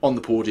him on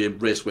the podium,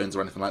 race wins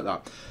or anything like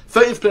that.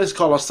 13th place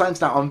Carlos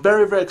Sainz. Now I'm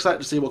very, very excited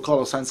to see what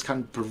Carlos Sainz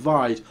can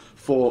provide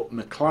for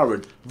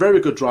McLaren.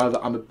 Very good driver.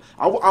 I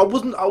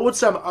wouldn't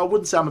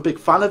say I'm a big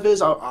fan of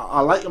his.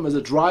 I like him as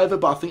a driver,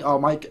 but I think I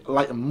might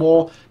like him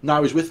more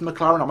now he's with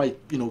McLaren. I might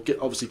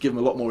obviously give him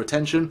a lot more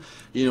attention.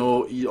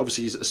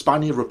 Obviously he's a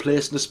Spaniard,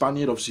 replacing a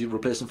Spaniard, obviously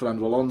replacing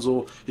Fernando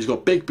Alonso. He's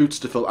got big boots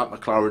to fill at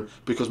McLaren,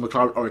 because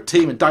McLaren are a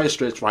team in dire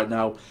straits right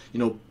now.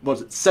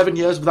 7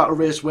 years without a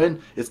race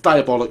win? It's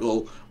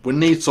diabolical. We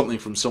need something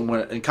from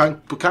somewhere. And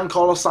can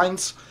Carlos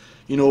Sainz,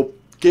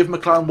 give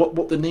McLaren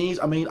what they need?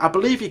 I mean, I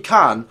believe he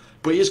can,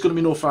 but he is going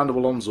to be no Fernando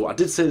Alonso. I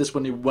did say this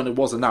when it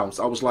was announced.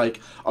 I was like,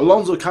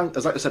 Alonso can,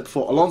 as I said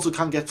before, Alonso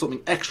can get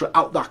something extra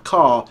out that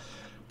car,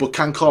 but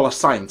can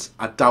Carlos Sainz?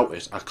 I doubt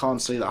it. I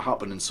can't see that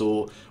happening.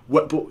 So,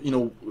 what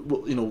I'm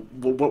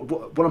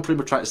pretty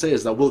much trying to say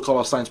is that will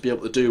Carlos Sainz be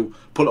able to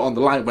put it on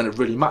the line when it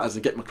really matters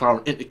and get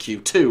McLaren into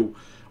Q2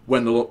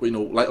 when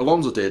like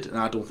Alonso did? And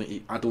I don't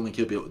think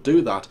he'll be able to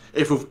do that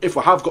if we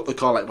have got the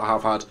car like we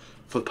have had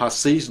for the past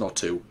season or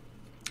two.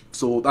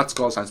 So that's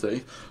Carlos Sainz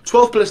 30th.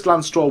 12th place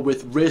Lance Stroll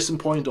with Racing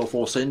Point or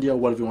Force India,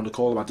 whatever you want to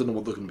call them. I don't know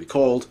what they're going to be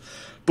called.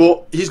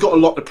 But he's got a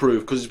lot to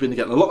prove because he's been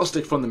getting a lot of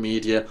stick from the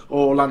media.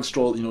 Oh, Lance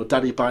Stroll,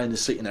 daddy buying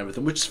his seat and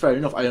everything, which is fair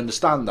enough. I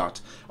understand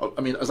that.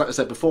 I mean, as I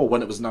said before,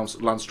 when it was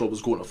announced Lance Stroll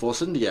was going to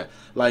Force India,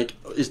 like,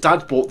 his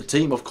dad bought the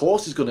team. Of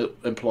course he's going to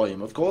employ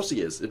him. Of course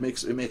he is. It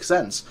makes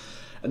sense.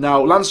 And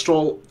now, Lance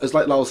Stroll, as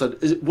like Lowell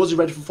said, was he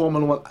ready for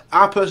Formula 1?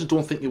 I personally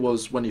don't think he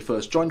was when he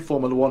first joined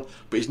Formula 1,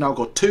 but he's now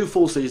got 2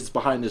 full seasons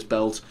behind his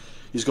belt.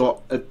 He's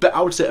got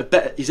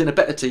he's in a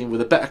better team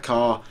with a better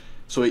car,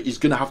 so he's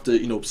going to have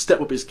to, step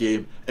up his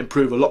game and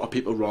prove a lot of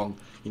people wrong.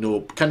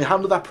 Can he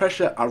handle that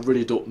pressure? I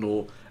really don't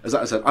know. As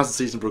I said, as the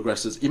season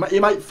progresses, he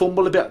might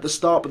fumble a bit at the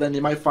start, but then he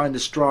might find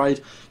his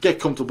stride, get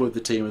comfortable with the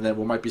team, and then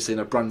we might be seeing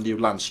a brand new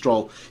Lance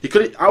Stroll.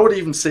 I would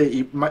even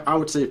say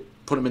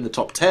put him in the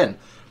top 10.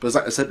 But as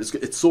I said,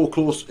 it's so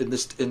close in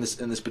this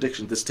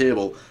prediction, this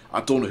table. I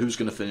don't know who's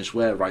going to finish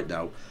where right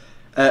now.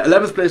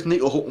 11th place,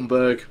 Nico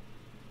Hulkenberg.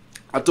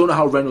 I don't know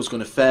how Renault's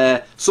going to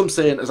fare. Some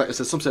saying, as I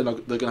said, some saying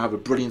they're going to have a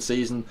brilliant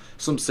season.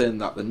 Some saying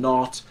that they're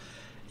not.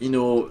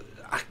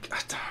 I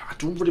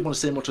don't really want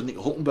to say much on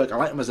Nico Hulkenberg. I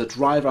like him as a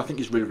driver. I think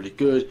he's really, really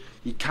good.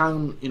 He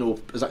can,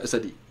 as I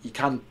said, he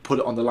can put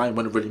it on the line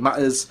when it really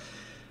matters.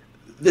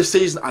 This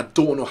season, I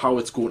don't know how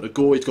it's going to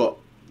go. He's got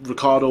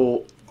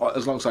Ricciardo,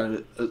 as long as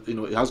he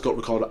has got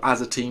Ricciardo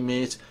as a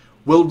teammate.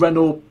 Will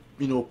Renault,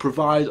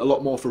 provide a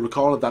lot more for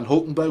Ricciardo than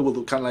Hulkenberg? Will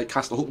they kind of like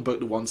cast Hulkenberg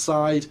to one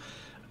side?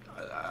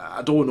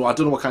 I don't know. I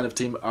don't know what kind of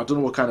team. I don't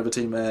know what kind of a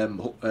team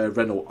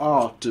Renault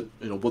are to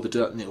what they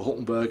do at Nico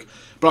Hulkenberg.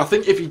 But I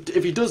think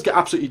if he does get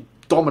absolutely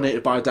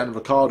dominated by Daniel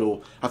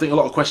Ricciardo, I think a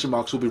lot of question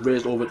marks will be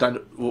raised over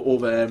Nico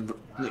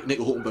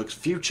Hulkenberg's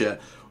future.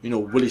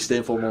 Will he stay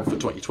in Formula 1 for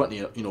 2020?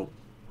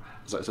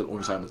 As I said,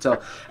 only time to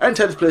tell. In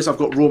 10th place, I've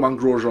got Romain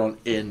Grosjean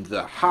in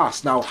the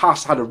Haas. Now,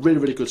 Haas had a really,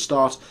 really good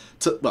start.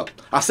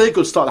 I say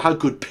good start. They had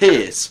good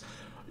pace.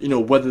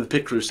 Whether the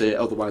pit crew say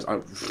otherwise,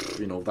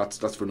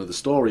 that's for another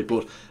story.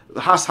 But the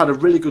Haas had a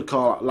really good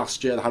car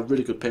last year. They had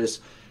really good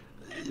pace.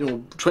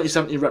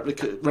 2017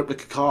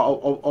 replica car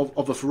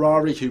of a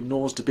Ferrari. Who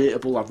knows?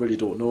 Debatable. I really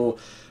don't know.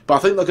 But I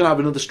think they're going to have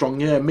another strong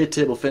year.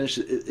 Mid-table finish.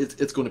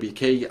 It's going to be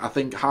key. I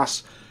think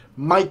Haas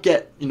might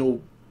get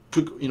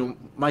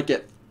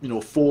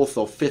fourth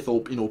or fifth, or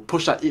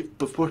push that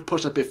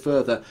a bit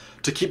further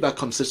to keep that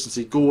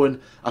consistency going.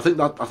 I think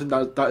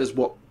that is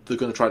what they're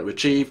going to try to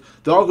achieve.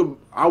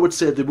 I would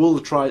say they will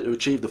try to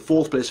achieve the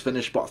 4th place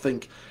finish, but I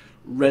think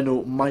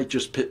Renault might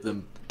just pit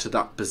them to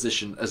that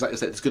position. As like I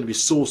said, it's going to be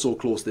so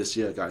close this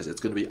year, guys.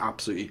 It's going to be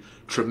absolutely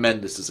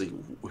tremendous to see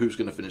who's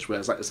going to finish where.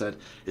 As like I said,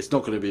 it's not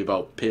going to be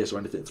about pace or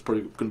anything. It's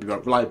probably going to be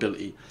about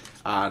reliability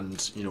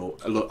and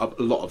a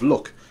lot of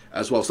luck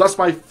as well. So that's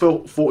my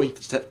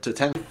 14th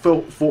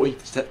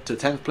to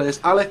 10th place.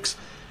 Alex,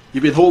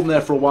 you've been holding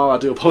there for a while. I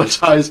do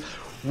apologise.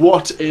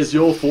 What is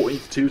your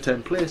 14th to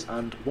 10th place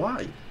and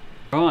why?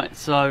 Right,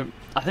 so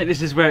I think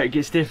this is where it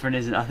gets different,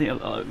 isn't it? I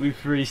think we've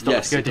really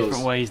started to go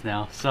different ways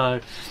now.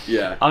 So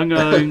yeah, I'm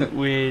going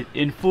with,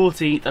 in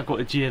 14th I've got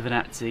a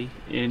Giovinazzi,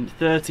 in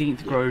 13th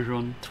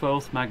Grosjean,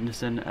 12th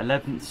Magnussen,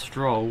 11th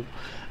Stroll,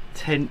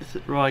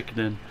 10th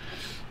Raikkonen.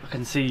 I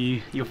can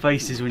see your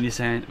faces when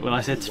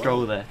I said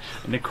Stroll there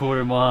in the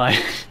corner of my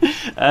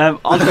eye.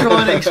 I'll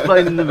try and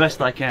explain them the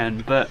best I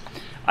can, but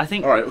I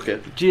think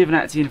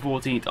Giovinazzi in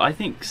 14th. I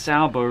think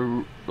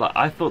Sauber,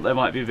 I thought there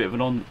might be a bit of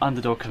an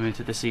underdog coming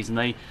into the season.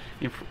 They,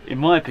 in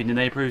my opinion,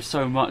 they improved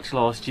so much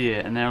last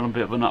year, and they're on a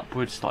bit of an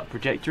upwards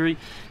trajectory.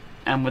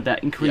 And with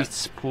that increased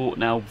support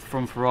now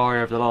from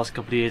Ferrari over the last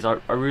couple of years, I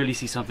really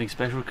see something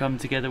special coming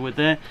together with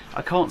there.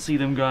 I can't see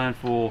them going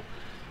for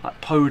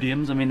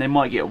podiums. I mean, they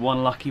might get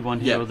one lucky one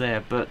here or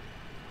there, but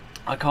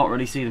I can't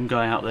really see them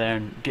going out there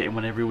and getting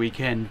one every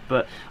weekend.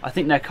 But I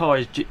think their car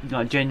is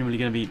genuinely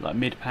going to be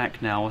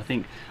mid-pack now. I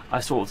think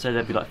I sort of said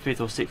they'd be 5th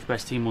or 6th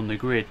best team on the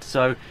grid.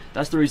 So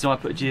that's the reason I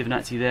put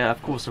Giovinazzi there.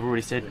 Of course, I've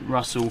already said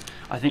Russell,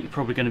 I think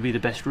probably going to be the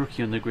best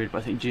rookie on the grid, but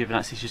I think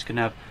Giovinazzi's just going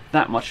to have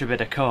that much a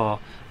better car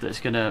that's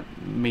going to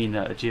mean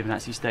that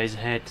Giovinazzi stays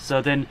ahead.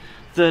 So then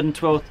 3rd and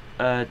 12th,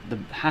 the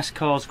Haas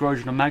cars,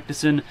 Grosjean and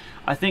Magnussen,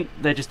 I think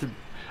they're just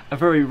a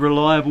very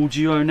reliable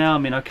duo now. I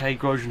mean, okay,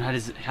 Grosjean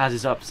has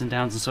his ups and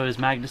downs, and so does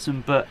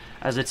Magnussen. But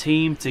as a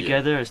team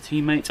together, as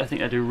teammates, I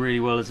think they do really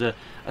well as a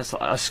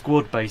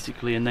squad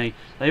basically, and they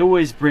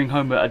always bring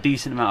home a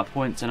decent amount of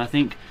points. And I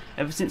think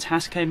ever since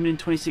Haas came in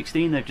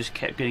 2016, they've just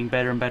kept getting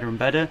better and better and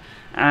better.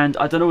 And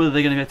I don't know whether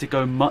they're going to be able to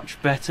go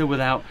much better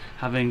without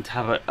having to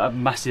have a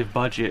massive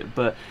budget,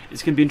 but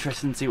it's going to be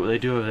interesting to see what they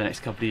do over the next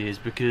couple of years,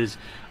 because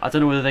I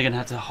don't know whether they're going to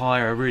have to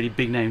hire a really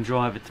big name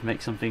driver to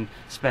make something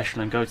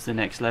special and go to the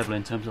next level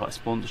in terms of like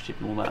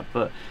sponsorship and all that.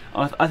 But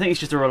I think it's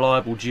just a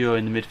reliable duo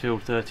in the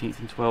midfield, 13th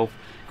and 12th,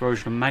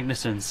 Grosjean and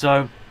Magnussen.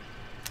 So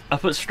I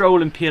put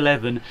Stroll in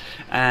P11,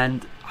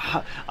 and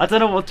I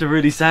don't know what to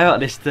really say about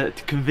this to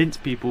convince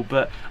people,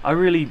 but I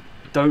really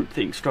don't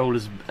think Stroll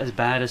is as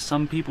bad as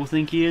some people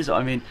think he is.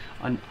 I mean,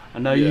 I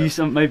know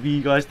maybe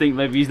you guys think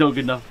maybe he's not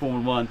good enough for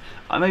Formula 1.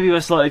 I maybe have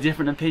a slightly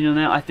different opinion on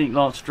that. I think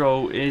Lance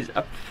Stroll is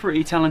a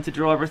pretty talented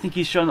driver. I think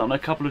he's shown that on a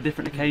couple of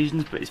different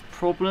occasions, but his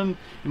problem,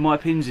 in my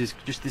opinion, is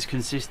just this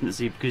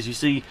consistency, because you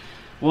see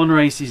one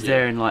race he's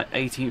there in like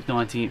 18th,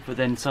 19th, but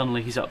then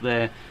suddenly he's up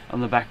there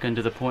on the back end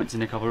of the points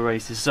in a couple of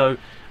races. So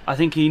I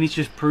think he needs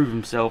to just prove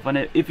himself, and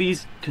if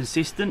he's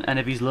consistent and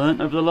if he's learnt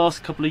over the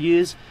last couple of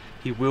years,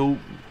 he will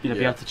be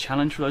able to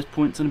challenge for those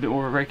points on a bit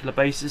more of a regular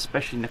basis,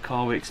 especially in the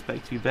car we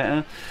expect to be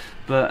better.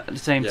 But at the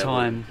same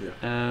time,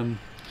 I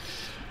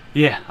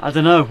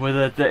don't know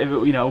whether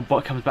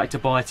what comes back to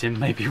bite him.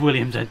 Maybe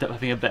Williams end up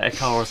having a better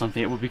car or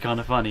something. It would be kind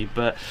of funny.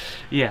 But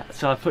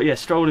so I put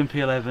Stroll in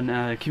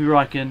P11. Kimi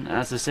Räikkönen,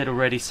 as I said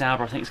already,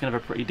 Sauber I think is going to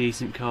have a pretty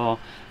decent car,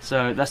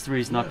 so that's the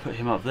reason I put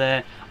him up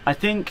there. I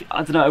think, I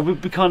don't know, it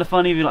would be kind of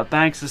funny if like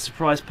bags a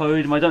surprise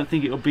podium. I don't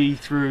think it'll be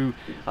through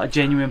like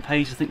genuine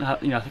pace. I think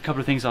a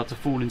couple of things have to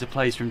fall into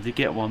place for him to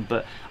get one,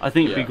 but I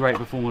think it'd be great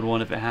for Formula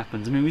 1 if it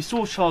happens. I mean, we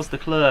saw Charles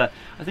Leclerc,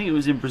 I think it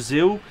was in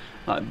Brazil,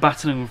 like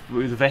battling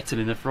with Vettel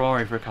in the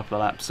Ferrari for a couple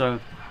of laps,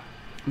 so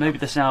maybe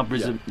the Sauber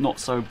is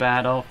not so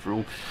bad after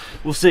all.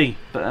 We'll see.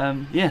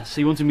 But so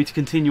you wanted me to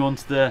continue on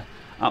to the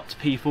up to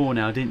P4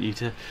 now, didn't you,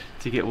 to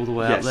get all the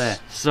way up there?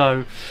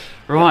 So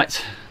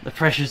right, the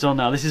pressure's on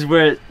now. This is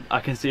where I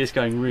can see us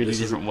going really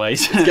different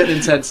ways. It's getting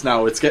intense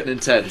now. It's getting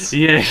intense.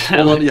 Yeah, exactly.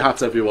 Hold on your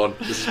hats, everyone.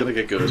 This is going to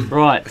get good.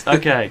 Right,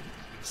 okay.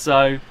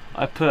 So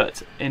I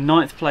put in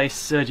 9th place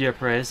Sergio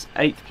Perez,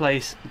 8th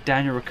place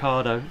Daniel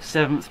Ricciardo,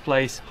 7th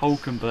place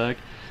Hülkenberg,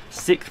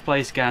 6th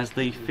place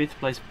Gasly, 5th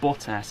place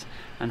Bottas,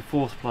 and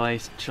 4th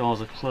place Charles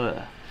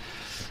Leclerc.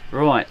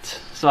 Right,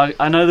 so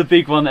I know the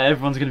big one that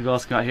everyone's going to be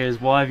asking about here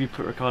is why have you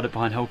put Ricciardo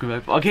behind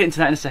Hülkenberg, but I'll get into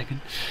that in a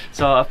second.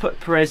 So I put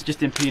Perez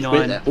just in P9.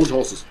 Wait there, hold your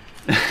horses.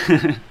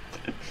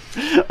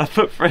 I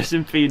put Perez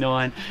in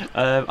P9.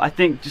 I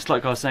think, just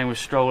like I was saying with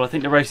Stroll, I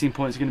think the Racing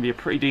Point is going to be a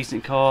pretty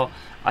decent car.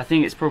 I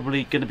think it's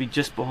probably going to be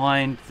just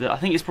behind I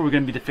think it's probably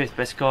going to be the 5th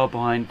best car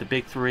behind the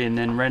big three and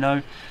then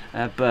Renault. So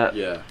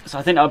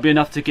I think that'll be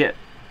enough to get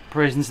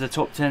Perez into the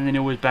top 10, and he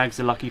always bags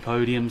a lucky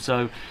podium.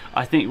 So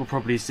I think we'll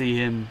probably see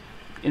him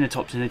in the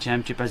top 10 of the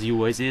championship, as he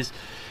always is.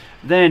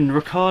 Then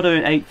Ricciardo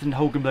in 8th and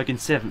Hülkenberg in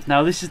 7th.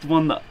 Now this is the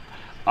one that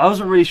I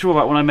wasn't really sure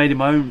about when I made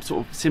my own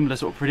similar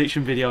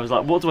prediction video. I was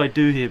like, what do I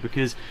do here?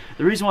 Because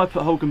the reason why I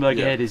put Hülkenberg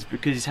ahead is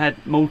because he's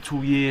had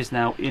multiple years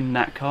now in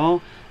that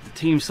car. The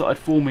team started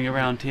forming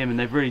around him, and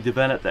they've really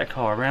developed that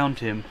car around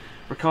him.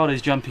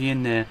 Ricciardo's jumping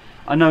in there.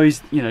 I know he's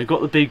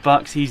got the big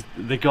bucks. He's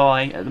the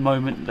guy at the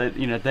moment. That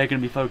they're going to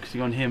be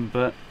focusing on him,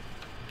 but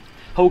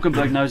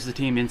Hülkenberg knows the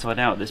team inside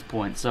out at this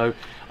point. So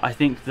I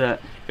think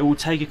that it will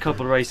take a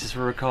couple of races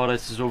for Ricciardo to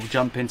sort of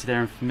jump into there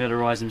and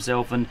familiarise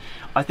himself. And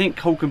I think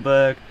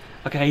Hülkenberg,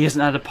 okay, he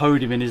hasn't had a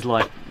podium in his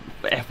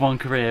F1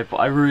 career, but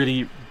I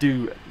really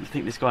do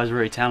think this guy's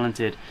very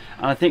talented,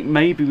 and I think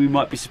maybe we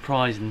might be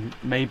surprised and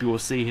maybe we'll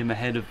see him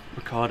ahead of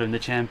Ricciardo in the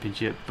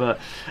championship. But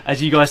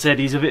as you guys said,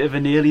 he's a bit of a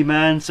nearly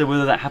man, so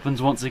whether that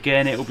happens once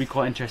again, it will be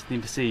quite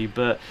interesting to see.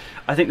 But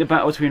I think the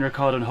battle between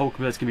Ricciardo and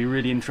Hülkenberg is going to be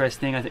really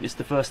interesting. I think it's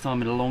the first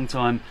time in a long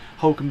time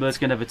Hülkenberg's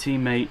going to have a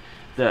teammate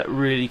that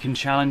really can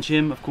challenge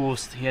him. Of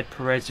course, he had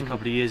Perez a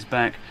couple of years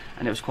back,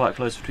 and it was quite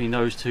close between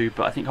those two,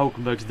 but I think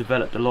Hülkenberg's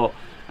developed a lot.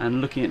 And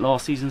looking at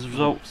last season's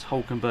results,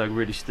 Hülkenberg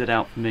really stood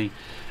out for me.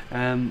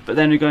 But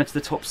then we go into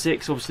the top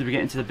 6. Obviously, we get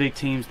into the big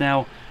teams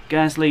now.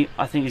 Gasly,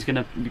 I think he's going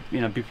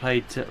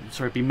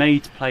to, be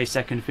made to play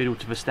second fiddle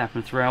to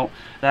Verstappen throughout.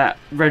 That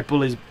Red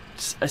Bull is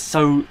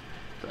so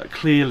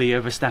clearly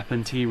a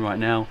Verstappen team right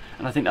now,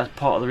 and I think that's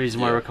part of the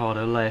reason why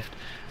Ricciardo left.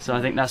 So I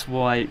think that's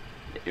why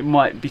it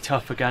might be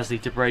tough for Gasly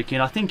to break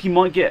in. I think he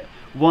might get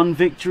one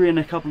victory and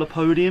a couple of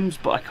podiums,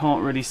 but I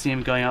can't really see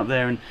him going out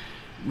there and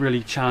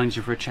really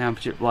challenging for a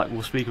championship like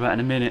we'll speak about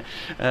in a minute.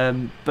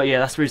 But yeah,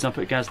 that's the reason I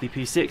put Gasly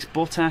P6.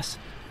 Bottas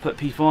put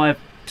P5.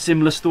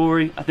 Similar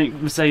story. I think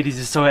Mercedes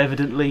is so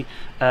evidently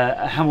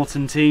a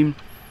Hamilton team,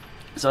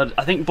 so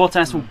I think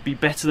Bottas will be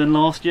better than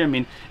last year. I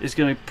mean, it's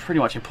going to be pretty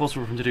much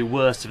impossible for him to do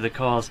worse if the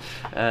car's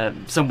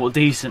somewhat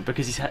decent,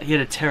 because he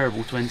had a terrible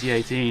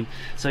 2018,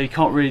 so he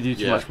can't really do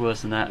too much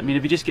worse than that. I mean,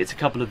 if he just gets a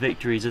couple of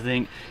victories, I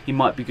think he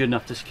might be good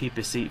enough to keep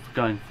his seat for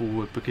going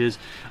forward, because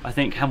I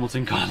think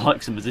Hamilton kind of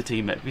likes him as a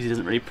teammate because he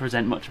doesn't really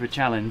present much of a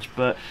challenge.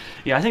 But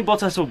yeah, I think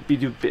Bottas will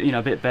be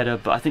a bit better,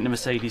 but I think the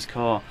Mercedes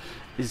car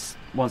is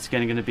once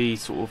again going to be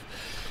sort of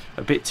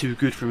a bit too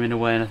good for him in a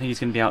way, and I think he's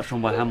going to be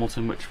outshone by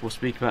Hamilton, which we'll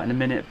speak about in a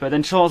minute. But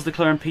then Charles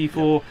Leclerc in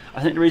P4,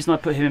 I think the reason I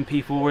put him in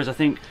P4 is I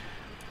think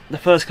the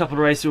first couple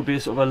of races will be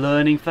a sort of a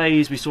learning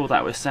phase. We saw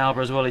that with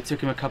Sauber as well. It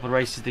took him a couple of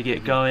races to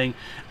get going,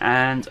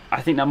 and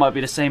I think that might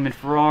be the same in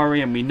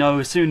Ferrari. And we know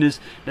as soon as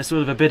there's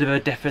sort of a bit of a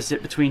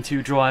deficit between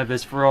two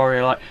drivers, Ferrari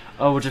are like,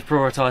 oh, we'll just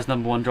prioritise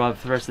number one driver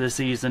for the rest of the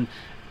season.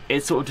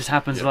 It sort of just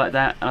happens like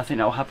that, and I think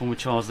that will happen with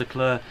Charles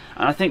Leclerc.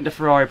 And I think the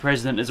Ferrari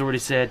president has already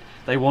said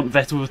they want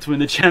Vettel to win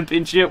the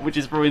championship, which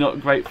is probably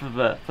not great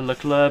for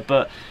Leclerc.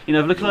 But you know,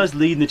 if Leclerc's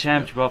leading the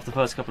championship after the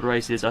first couple of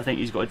races, I think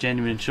he's got a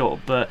genuine shot.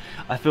 But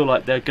I feel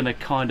like they're going to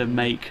kind of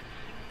make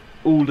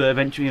all the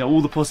eventually, you know,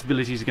 all the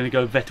possibilities are going to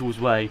go Vettel's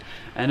way.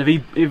 And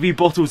if he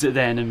bottles it,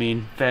 then I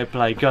mean, fair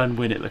play, go and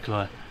win it,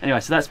 Leclerc.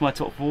 Anyway, so that's my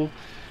top four.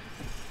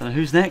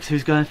 Who's next?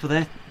 Who's going for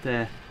their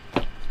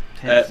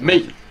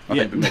me? I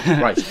think we make it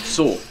right.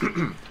 So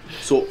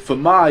for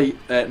my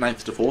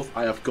 9th to 4th,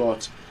 I have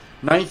got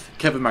 9th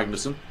Kevin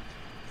Magnussen,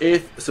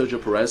 8th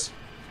Sergio Perez,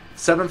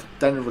 7th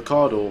Daniel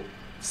Ricciardo,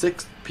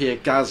 6th Pierre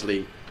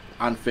Gasly,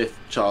 and 5th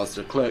Charles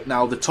Leclerc.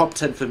 Now the top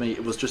 10 for me,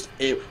 it was just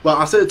well,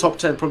 I say the top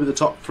 10, probably the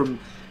top from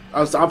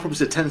I'd probably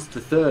say 10th to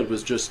 3rd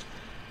was just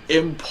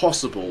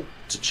impossible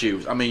to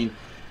choose. I mean,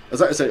 as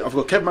I say, I've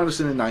got Kevin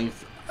Magnussen in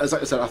 9th. As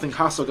I said, I think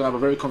Haas are going to have a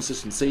very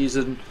consistent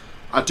season.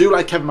 I do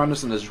like Kevin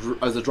Magnussen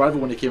as a driver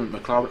when he came at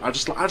McLaren. I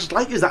just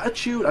like his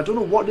attitude. I don't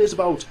know what it is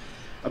about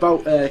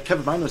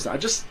Kevin Magnussen.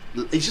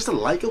 He's just a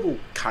likable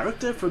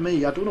character for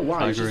me. I don't know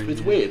why.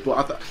 It's weird,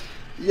 but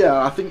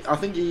I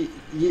think he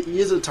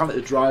is a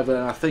talented driver,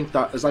 and I think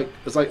that as like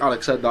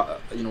Alex said, that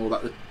you know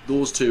that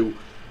those two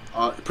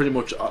are pretty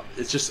much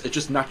it's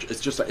just natural.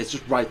 It's just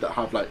right that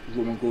have like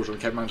Roman Grosjean and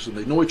Kevin Magnussen.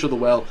 They know each other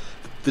well.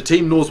 The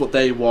team knows what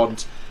they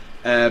want.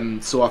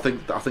 So I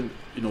think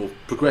you know,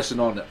 progressing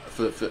on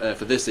for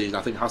this season,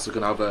 I think Haas are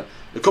going to have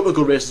a couple of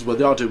good races where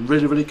they are doing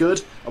really, really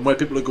good, and where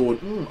people are going,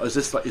 is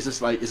this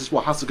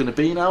what Haas are going to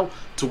be now?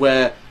 To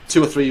where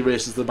 2 or 3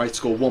 races they might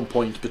score 1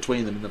 point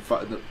between them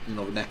in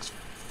the next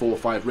 4 or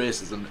 5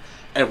 races, and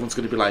everyone's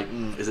going to be like,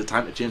 is it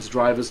time to change the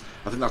drivers?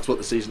 I think that's what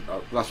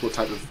that's what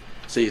type of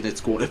season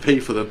it's going to be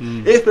for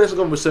them. 8th place, I'm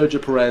going with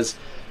Sergio Perez.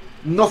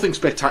 Nothing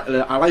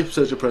spectacular. I like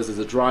Sergio Perez as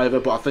a driver,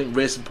 but I think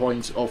Racing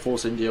Point or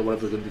Force India,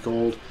 whatever they're going to be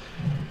called,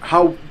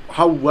 how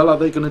well are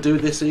they going to do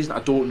this season? I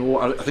don't know.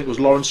 I think it was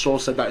Lawrence Stroll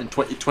said that in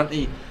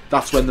 2020,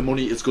 that's when the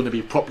money is going to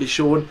be properly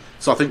shown.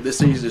 So I think this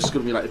season is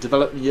going to be like a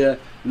development year.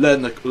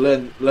 Learn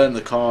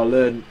the car,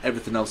 learn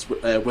everything else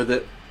with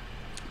it.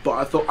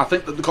 But I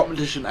think that the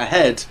competition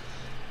ahead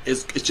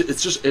is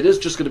just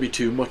going to be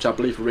too much, I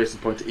believe, for Racing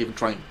Point to even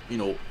try and, you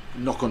know,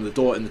 knock on the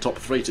door in the top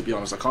 3. To be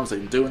honest, I can't see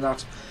them doing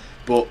that.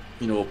 But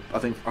you know, I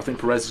think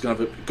Perez is going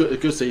to have a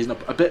good season.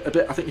 A bit.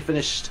 I think he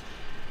finished.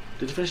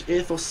 Did he finish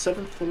 8th or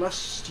 7th for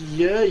last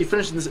year? He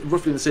finished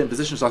roughly in the same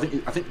position. So I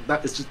think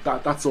that is just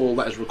that's all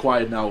that is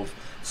required now of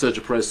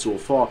Sergio Perez so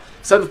far.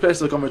 7th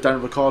place, I've gone with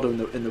Daniel Ricciardo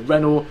in the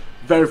Renault.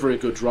 Very, very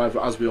good driver,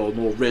 as we all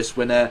know, race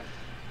winner.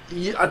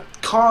 I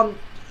can't.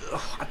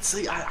 I'd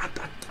say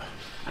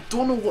I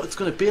don't know what it's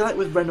going to be like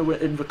with Renault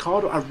and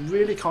Ricciardo. I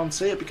really can't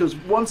say it, because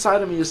one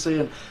side of me is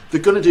saying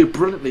they're going to do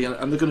brilliantly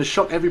and they're going to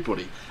shock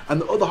everybody, and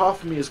the other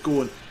half of me is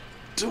going,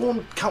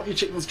 don't count your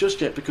chickens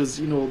just yet, because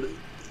you know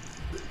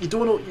you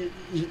don't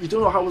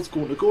know how it's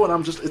going to go,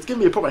 and it's giving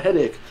me a proper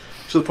headache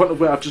to the point of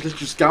where I've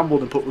just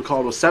gambled and put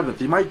Ricciardo 7th.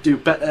 He might do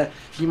better,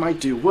 he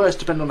might do worse,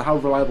 depending on how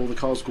reliable the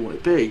car's going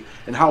to be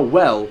and how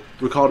well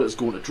Ricciardo is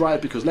going to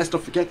drive. Because let's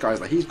not forget, guys,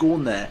 that he's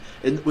going there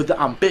with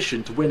the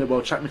ambition to win a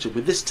world championship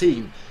with this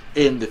team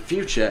in the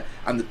future,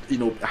 and you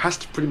know, it has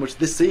to pretty much,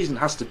 this season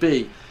has to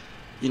be,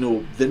 you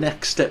know, the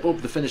next step up.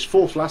 They finished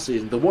 4th last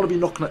season. They want to be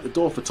knocking at the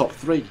door for top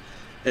 3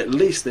 at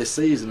least this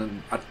season,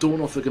 and I don't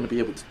know if they're going to be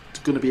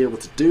able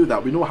to do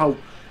that. We know how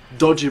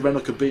dodgy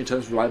Renault could be in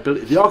terms of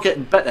reliability. They are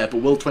getting better, but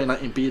will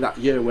 2019 be that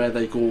year where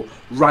they go,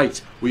 right,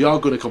 we are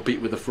going to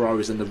compete with the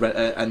Ferraris and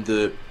even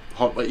the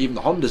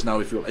Hondas now,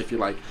 if you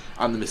like,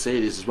 and the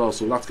Mercedes as well.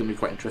 So that's going to be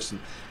quite interesting.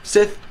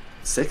 6th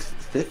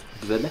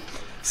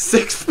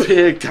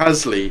Pierre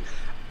Gasly.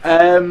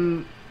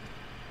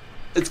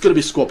 It's going to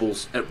be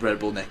squabbles at Red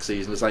Bull next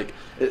season. It's like,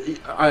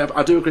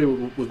 I do agree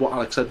with what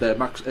Alex said there.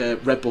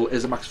 Red Bull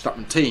is a Max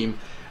Verstappen team,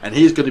 and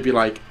he's going to be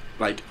like,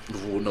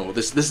 oh no,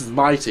 this is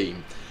my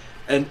team.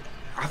 And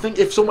I think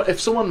if someone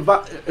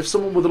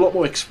with a lot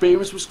more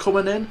experience was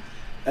coming in,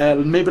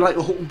 maybe like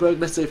a Hulkenberg,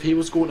 let's say if he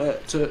was going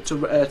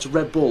to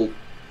Red Bull,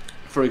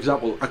 for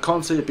example, I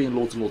can't see it being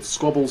loads and loads of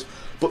squabbles.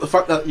 But the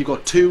fact that you've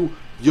got 2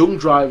 young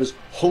drivers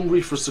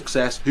hungry for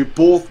success, who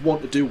both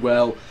want to do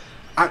well,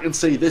 I can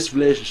see this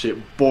relationship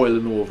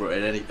boiling over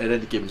at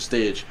any given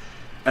stage,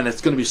 and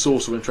it's going to be so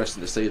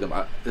interesting to see them,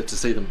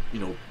 you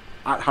know,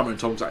 at hammering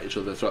tongues at each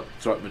other throughout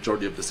the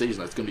majority of the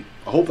season. It's going to be.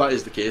 I hope that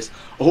is the case.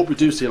 I hope we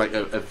do see like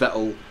a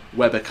Vettel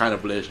Webber kind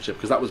of relationship,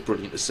 because that was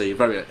brilliant to see,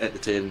 very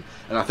entertaining,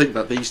 and I think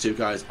that these 2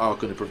 guys are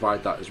going to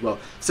provide that as well.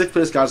 6th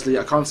place Gasly,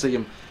 I can't see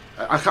him.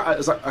 I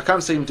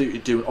can't see him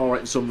doing all right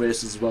in some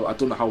races as well. I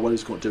don't know how well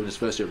he's going to do in his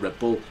first year at Red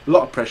Bull. A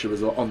lot of pressure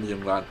as well on the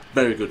young lad.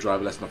 Very good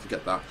driver, let's not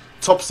forget that.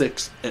 Top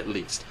 6 at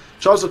least.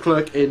 Charles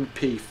Leclerc in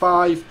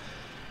P5.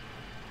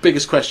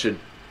 Biggest question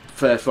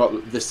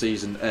throughout this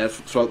season,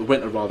 throughout the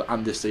winter rather,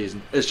 and this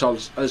season. Is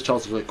Charles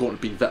Leclerc going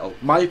to beat Vettel?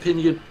 My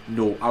opinion,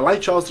 no. I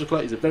like Charles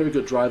Leclerc. He's a very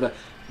good driver.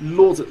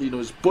 Loads of,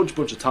 he's a bunch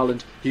of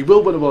talent. He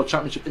will win a world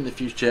championship in the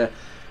future,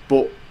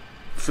 but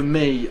for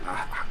me,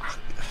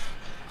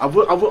 I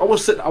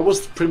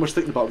was pretty much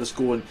thinking about this,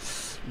 going,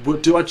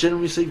 do I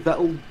generally see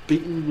Vettel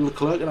beating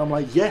Leclerc? And I'm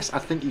like, yes, I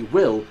think he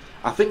will.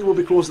 I think it will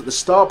be close at the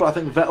start, but I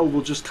think Vettel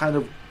will just kind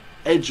of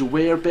edge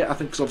away a bit. I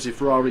think because obviously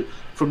Ferrari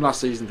from last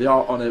season, they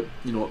are on a,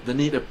 they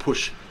need to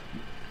push,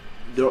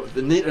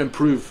 they need to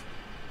improve.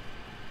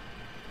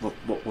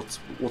 What's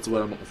the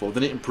word I'm looking for? They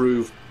need to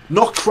improve,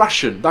 not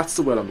crashing. That's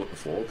the word I'm looking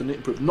for. They need to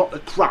improve, not a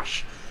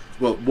crash.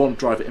 Well, one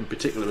driver in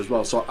particular as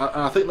well. So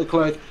I think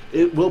Leclerc,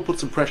 it will put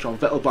some pressure on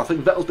Vettel, but I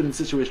think Vettel's been in a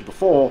situation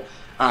before.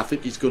 And I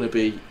think he's going to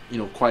be,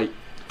 quite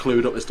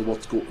clued up as to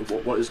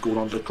what is going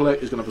on.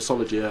 Leclerc is going to have a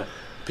solid year.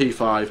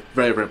 P5,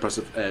 very, very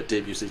impressive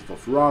debut season for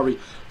Ferrari.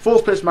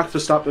 4th place, Max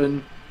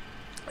Verstappen.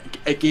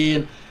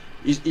 Again,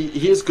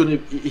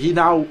 he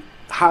now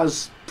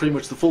has pretty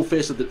much the full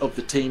face of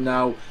the team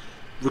now.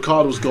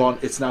 Ricciardo's gone.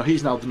 He's now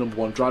the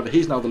 #1 driver.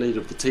 He's now the leader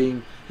of the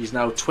team. He's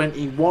now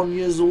 21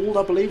 years old,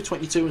 I believe,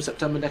 22 in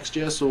September next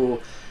year.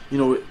 So,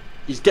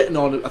 he's getting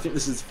on. I think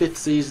this is his 5th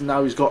season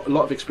now. He's got a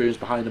lot of experience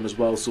behind him as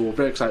well. So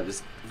very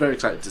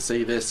excited to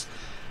see this.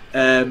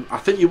 I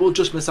think you will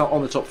just miss out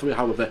on the top 3,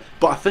 however,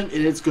 but I think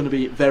it is going to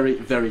be very,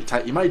 very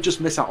tight. You might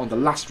just miss out on the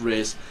last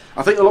race.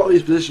 I think a lot of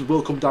these positions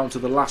will come down to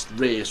the last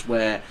race,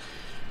 where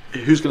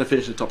who's going to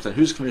finish in the top 10,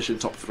 who's going to finish in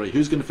the top 3,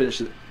 who's going to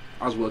finish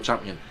as world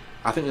champion.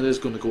 I think it is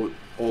going to go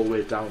all the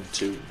way down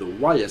to the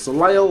wire. So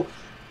Lyle,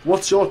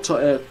 what's your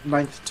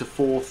 9th to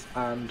 4th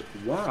and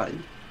why?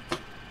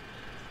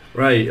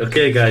 Right,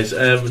 okay guys,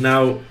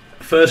 now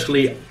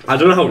firstly, I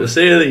don't know how to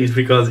say these,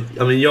 because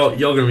I mean you're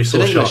going to be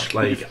so shocked.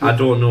 Like I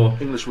don't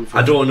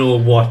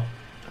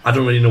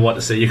really know what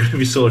to say. You're going to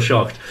be so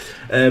shocked.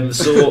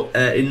 So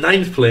in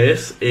 9th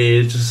place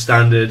is just a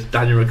standard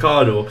Daniel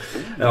Ricciardo,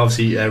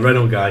 obviously a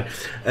Renault guy.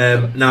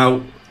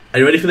 Now, are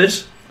you ready for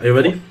this? Are you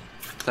ready?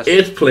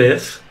 8th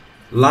place,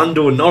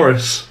 Lando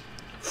Norris.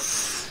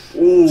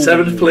 Ooh,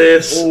 7th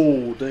place.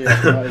 Oh, damn,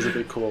 that is a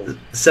big call.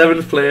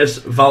 7th place,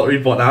 Valtteri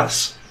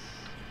Bottas.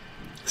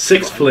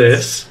 6th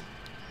place,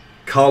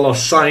 Carlos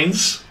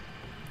Sainz.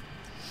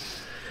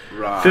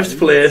 Right. 5th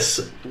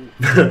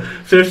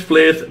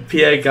place,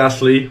 Pierre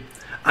Gasly,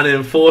 and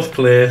in 4th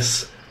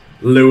place,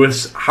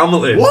 Lewis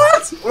Hamilton.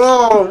 What?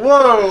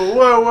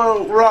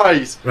 Whoa!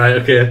 Right. Right.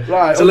 Okay.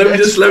 Right. So okay, let me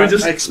just do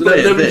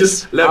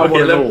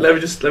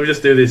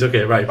this.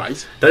 Okay.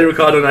 Right. Daniel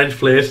Ricciardo 9th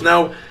place.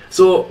 Now,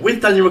 so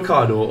with Daniel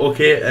Ricciardo,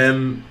 okay,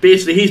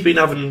 basically he's been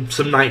having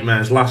some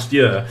nightmares last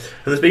year, and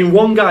there's been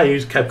one guy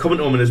who's kept coming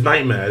to him in his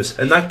nightmares,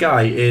 and that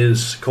guy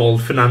is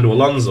called Fernando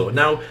Alonso.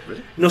 Now,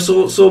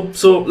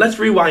 so let's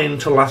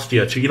rewind to last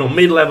year, to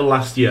mid-level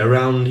last year,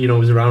 around it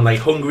was around like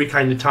Hungary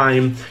kind of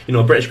time,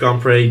 British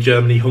Grand Prix,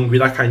 Germany, Hungary,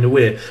 that kind of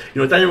way.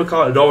 Daniel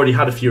Ricciardo had already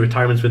had a few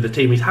retirements with the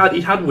team. He'd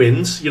had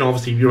wins,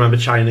 obviously you remember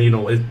China,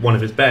 one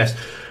of his best,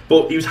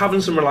 but he was having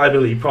some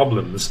reliability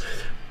problems.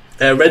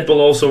 Red Bull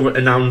also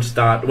announced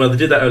that, well, they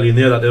did that early in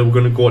the year, that they were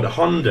going to go to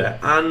Honda,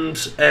 and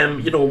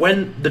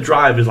when the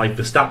drivers like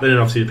Verstappen and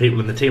obviously the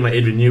people in the team like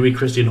Adrian Newey,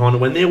 Christian Horner,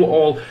 when they were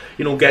all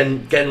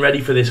getting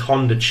ready for this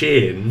Honda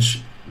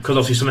change, because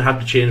obviously something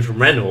had to change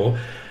from Renault,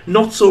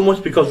 not so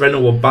much because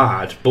Renault were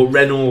bad, but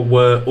Renault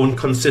were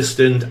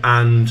inconsistent,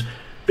 and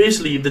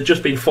basically they'd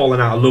just been falling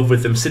out of love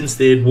with them since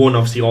they'd won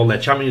obviously all their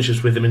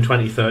championships with them in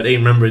 2013.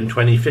 Remember in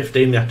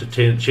 2015 they had to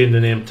change the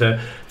name to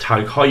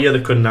Tag Heuer.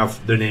 They couldn't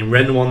have their name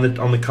Renault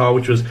on the car,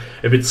 which was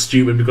a bit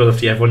stupid because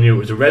obviously everyone knew it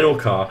was a Renault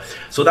car.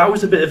 So that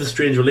was a bit of a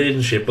strange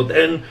relationship. But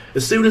then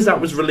as soon as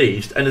that was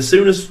released, and as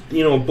soon as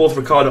both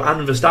Ricciardo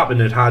and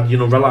Verstappen had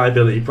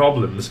reliability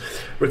problems,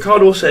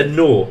 Ricciardo said,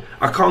 no,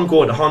 I can't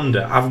go to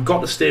Honda, I've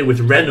got to stay with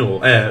Renault.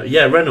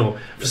 Renault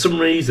for some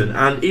reason.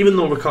 And even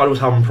though Ricciardo was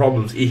having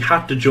problems, he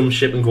had to jump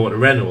ship and go to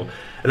Renault.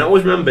 And I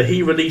always remember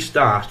he released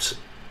that,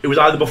 it was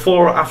either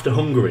before or after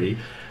Hungary.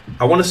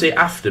 I want to say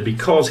after,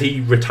 because he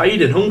retired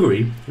in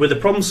Hungary with a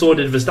problem. So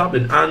did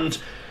Verstappen. And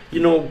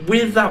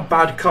with that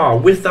bad car,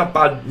 with that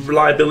bad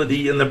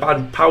reliability and the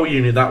bad power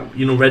unit that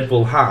Red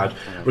Bull had,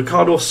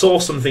 Ricciardo saw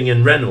something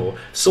in Renault,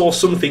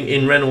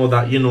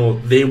 that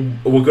they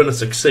were going to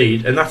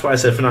succeed. And that's why I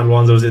said Fernando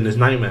Alonso was in his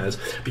nightmares,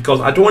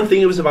 because I don't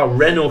think it was about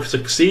Renault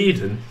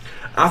succeeding.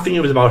 I think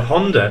it was about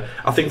Honda.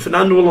 I think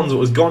Fernando Alonso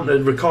has gone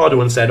to Ricciardo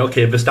and said,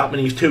 okay, Verstappen,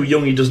 he's too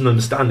young, he doesn't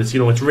understand it,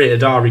 it's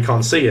rated R, he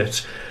can't see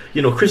it.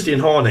 Christian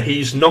Horner,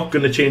 he's not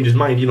going to change his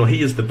mind,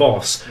 he is the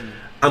boss.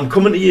 I'm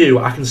coming to you,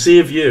 I can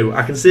save you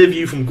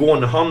from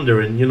going to Honda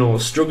and,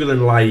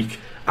 struggling like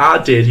I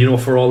did,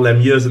 for all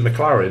them years at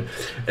McLaren.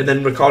 And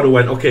then Ricciardo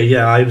went, okay,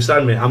 yeah, I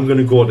understand, mate, I'm going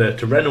to go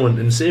to Renault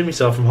and save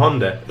myself from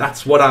Honda.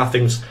 That's what I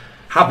think's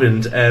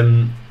happened.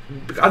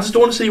 I just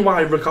don't want to see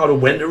why Ricciardo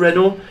went to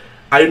Renault.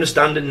 I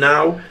understand it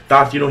now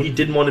that he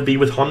didn't want to be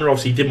with Honda.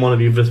 Obviously, he didn't want to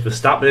be with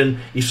Verstappen.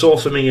 He saw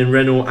something in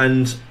Renault,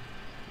 and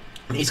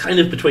he's kind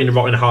of between a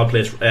rock and a hard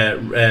place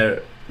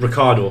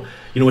Ricciardo.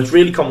 You know, it's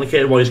really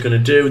complicated what he's going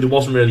to do. There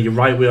wasn't really a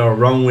right way or a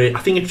wrong way. I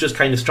think it's just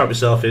kind of strap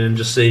yourself in and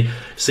just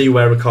see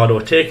where Ricciardo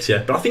takes you.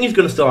 But I think he's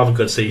going to still have a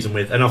good season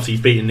with, and obviously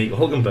he's beaten Nico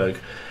Hülkenberg.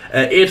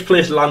 8th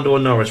place, Lando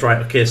Norris, right?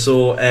 Okay,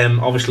 so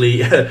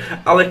obviously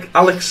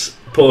Alex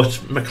put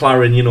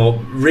McLaren, you know,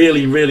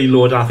 really, really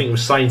low down. I think it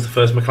was Sainz, the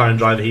first McLaren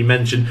driver he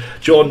mentioned.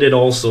 Jordan did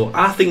also.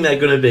 I think they're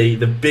going to be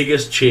the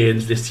biggest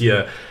change this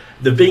year.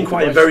 They've been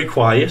very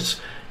quiet.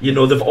 You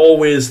know,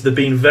 they've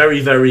been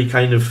very, very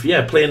kind of,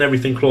 playing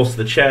everything close to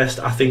the chest.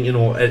 I think, you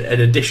know,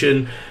 an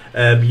addition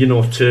to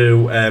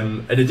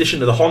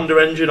the Honda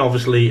engine,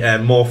 obviously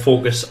more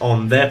focus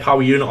on their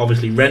power unit.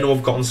 Obviously Renault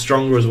have gotten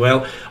stronger as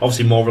well,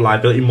 obviously more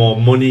reliability, more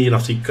money, and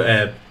obviously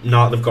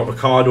now they've got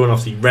Ricciardo, and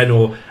obviously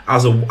Renault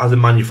as a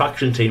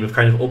manufacturing team have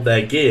kind of upped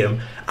their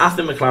game. I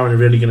think McLaren are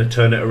really going to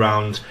turn it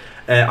around.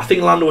 I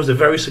think Lando was a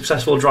very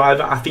successful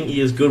driver. I think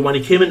he is good. When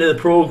he came into the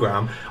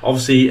programme,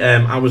 obviously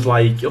I was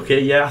like,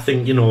 okay, yeah, I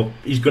think, you know,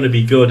 he's going to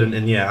be good, and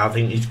I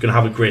think he's going to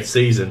have a great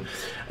season.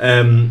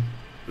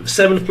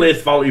 7th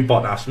place, Valtteri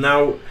Bottas.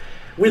 Now,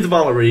 with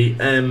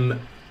Valtteri,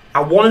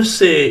 I want to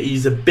say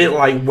he's a bit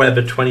like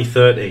Webber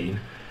 2013.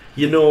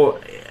 You know,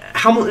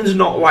 Hamilton's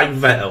not like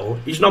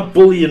Vettel. He's not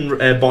bullying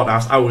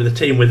Bottas out of the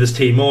team with his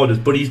team orders,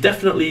 but he's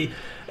definitely...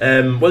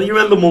 well, you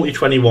remember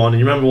Multi-21, and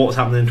you remember what was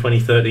happening in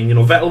 2013. You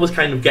know, Vettel was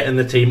kind of getting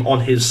the team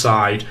on his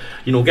side,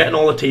 you know, getting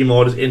all the team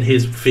orders in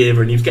his favour,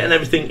 and he was getting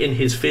everything in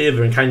his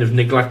favour and kind of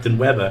neglecting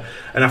Webber.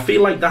 And I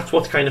feel like that's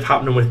what's kind of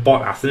happening with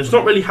Bottas. And it's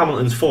not really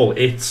Hamilton's fault,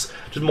 it's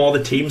just more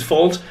the team's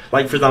fault.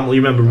 Like, for example,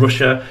 you remember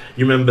Russia,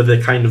 you remember the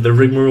kind of the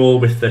rigmarole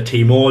with the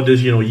team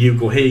orders, you know, you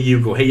go here,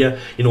 you go here.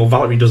 You know,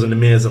 Valtteri does an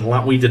amazing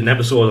lap. We did an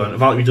episode on it.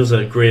 Valtteri does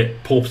a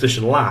great pole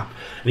position lap,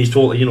 and he's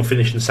totally, you know,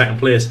 finishing 2nd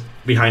place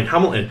behind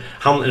Hamilton.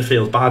 Hamilton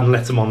feels bad and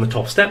lets him on the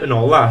top step and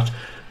all that.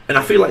 And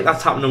I feel like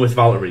that's happening with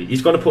Valtteri.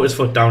 He's got to put his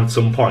foot down at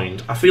some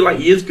point. I feel like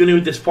he is going to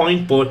at this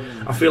point, but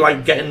I feel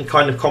like getting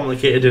kind of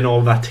complicated in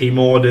all that team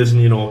orders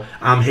and, you know,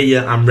 I'm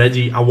here, I'm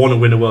ready, I want to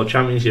win a world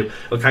championship,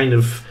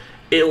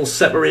 it'll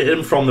separate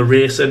him from the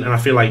racing, and I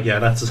feel like,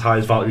 that's as high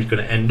as Valtteri's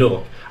going to end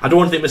up. I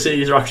don't think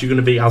Mercedes are actually going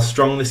to be as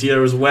strong this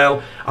year as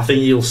well. I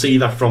think you'll see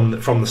that from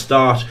the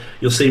start.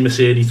 You'll see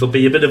Mercedes, there'll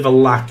be a bit of a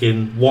lack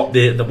in what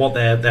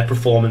their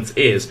performance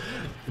is.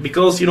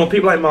 Because, you know,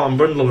 people like Martin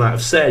Brundle and that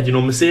have said, you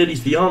know,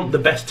 Mercedes, they aren't the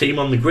best team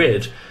on the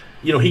grid.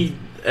 You know,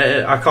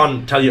 I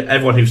can't tell you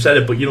everyone who said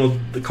it, but, you know,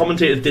 the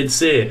commentators did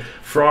say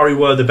Ferrari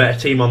were the better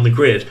team on the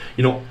grid,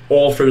 you know,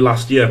 all through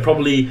last year,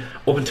 probably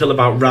up until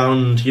about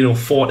round, you know,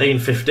 14,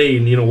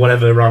 15, you know,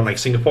 whatever, around like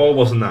Singapore,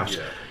 wasn't that?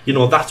 Yeah. You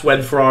know, that's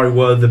when Ferrari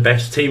were the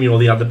best team. You know,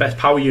 they had the best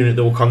power unit,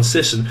 they were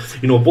consistent.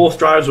 You know, both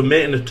drivers were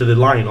making it to the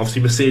line.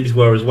 Obviously, Mercedes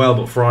were as well,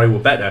 but Ferrari were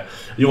better.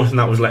 The only thing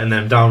that was letting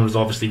them down was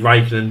obviously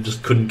Raikkonen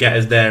just couldn't get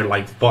us there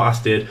like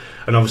Bottas did.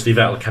 And obviously,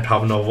 Vettel kept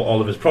having over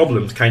all of his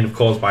problems, kind of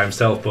caused by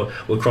himself, but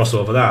we'll cross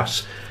over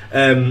that.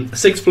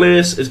 6th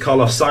place is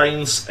Carlos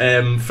Sainz.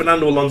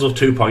 Fernando Alonso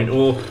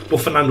 2.0, but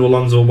Fernando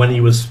Alonso when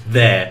he was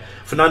there.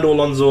 Fernando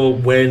Alonso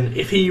when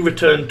he came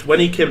to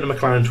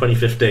McLaren in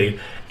 2015,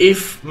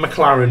 if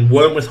McLaren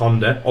weren't with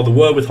Honda, or they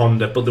were with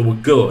Honda but they were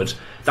good,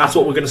 that's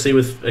what we're going to see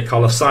with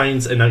Carlos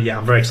Sainz. And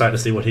I'm very excited to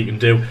see what he can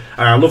do.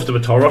 I loved him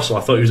at Toro Rosso.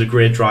 I thought he was a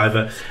great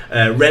driver.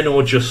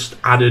 Renault just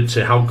added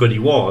to how good he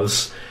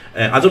was.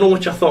 I don't know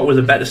which I thought was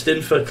a better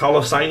stint for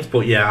Carlos Sainz,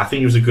 but I think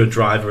he was a good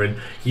driver, and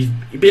he's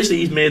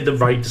made the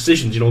right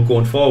decisions, you know,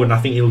 going forward, and I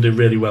think he'll do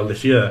really well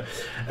this year.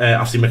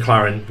 Obviously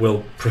McLaren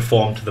will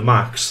perform to the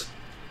max.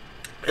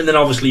 And then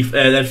obviously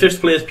then 5th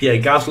place,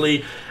 Pierre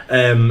Gasly.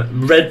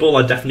 Red Bull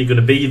are definitely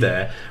going to be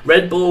there.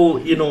 Red Bull,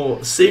 you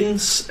know,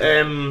 since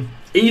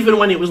even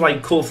when it was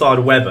like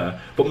Coulthard Webber,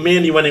 but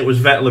mainly when it was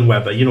Vettel and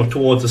Webber, you know,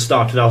 towards the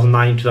start,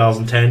 2009,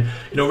 2010,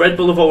 you know, Red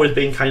Bull have always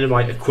been kind of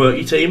like a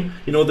quirky team.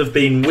 You know, they've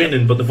been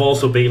winning, but they've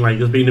also been like,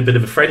 there's been a bit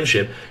of a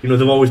friendship. You know,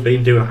 they've always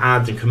been doing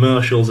ads and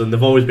commercials, and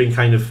they've always been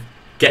kind of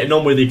getting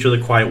on with each other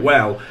quite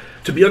well.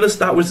 To be honest,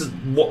 that was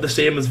what the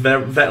same as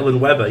Vettel and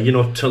Webber, you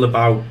know, till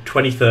about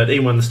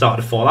 2013 when they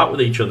started to fall out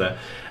with each other.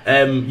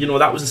 You know,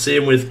 that was the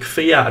same with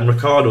Fiat and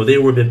Ricciardo. They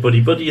were a bit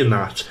buddy-buddy in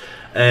that.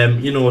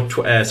 You know, in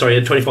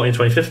 2014,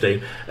 2015,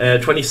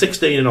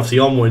 2016 and obviously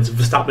onwards,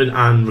 Verstappen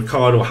and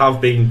Ricciardo have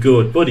been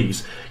good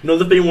buddies. You know,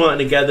 they've been working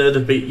together.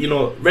 They've been, you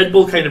know, Red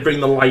Bull kind of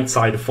bring the light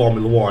side of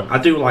Formula One. I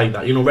do like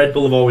that. You know, Red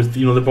Bull have always,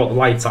 you know, they brought the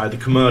light side, the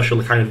commercial,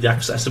 the kind of the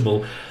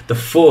accessible, the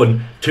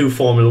fun to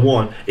Formula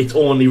One. It's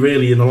only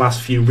really in the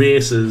last few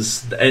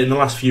races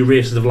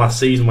of last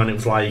season when it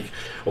was like,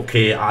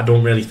 okay, I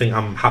don't really think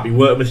I'm happy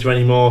working with you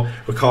anymore.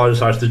 Ricciardo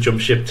decides to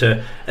jump ship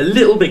to a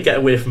little bit get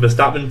away from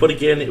Verstappen, but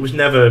again, it was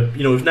never,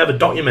 you know, it was never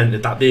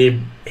documented that they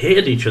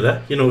hated each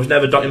other. You know, it was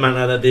never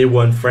documented that they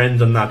weren't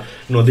friends and that,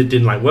 you know, they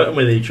didn't like working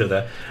with each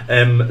other.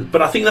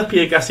 But I think that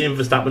Pierre Gasly and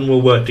Verstappen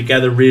will work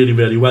together really,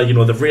 really well. You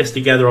know, they've raced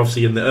together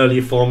obviously in the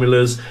earlier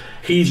formulas.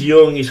 He's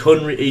young, he's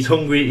hungry,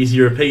 he's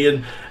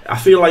European. I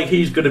feel like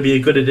he's going to be a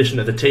good addition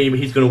to the team.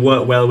 He's going to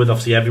work well with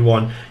obviously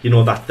everyone, you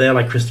know, that they're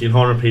like Christian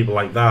Horner, people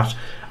like that.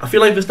 I feel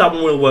like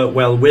Verstappen will work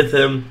well with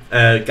him.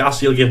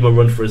 Gasly will give him a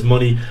run for his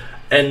money.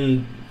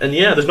 and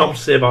yeah, there's not much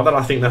to say about that.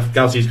 I think that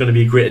Gasly is going to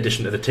be a great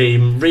addition to the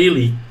team.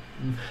 Really,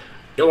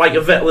 like a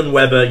Vettel and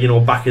Webber, you know,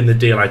 back in the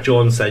day, like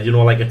Jordan said, you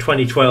know, like a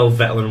 2012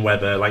 Vettel and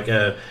Webber, like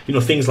you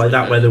know, things like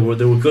that, where they were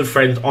good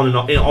friends on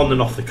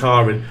and off the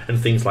car and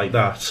things like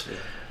that.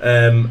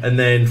 And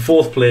then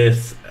 4th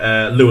place,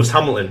 Lewis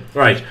Hamilton.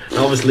 Right,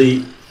 now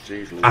obviously,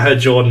 I heard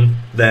Jordan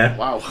there.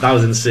 Wow, that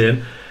was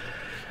insane.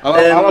 I'll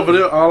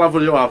have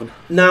what you're having.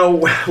 Now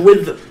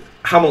with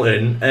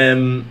Hamilton,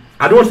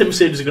 I don't think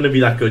Mercedes are going to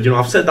be that good. You know,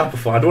 I've said that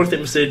before. I don't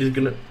think Mercedes are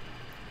going to.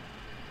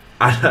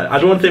 I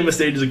don't think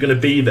Mercedes are going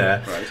to be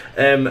there.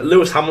 Right.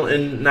 Lewis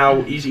Hamilton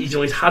now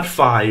he's had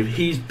 5.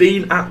 He's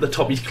been at the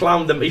top. He's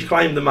climbed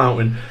the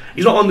mountain.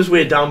 He's not on his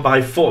way down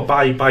by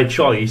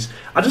choice.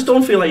 I just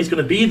don't feel like he's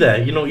going to be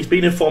there. You know, he's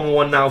been in Formula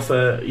 1 now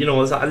for, you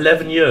know, is that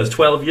 11 years,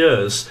 12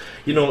 years.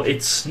 You know,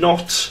 it's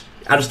not.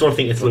 I just don't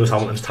think it's Lewis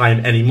Hamilton's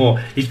time anymore.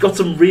 He's got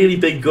some really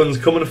big guns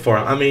coming for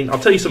him. I mean, I'll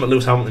tell you something,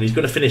 Lewis Hamilton, he's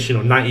going to finish,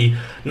 you know,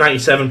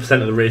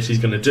 97% of the race he's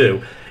going to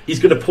do. He's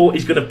going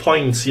to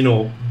point, you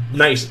know,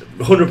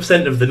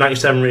 100% of the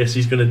 97 race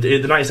he's going to do,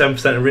 the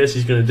 97% of race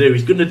he's going to do.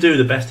 He's going to do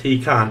the best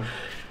he can.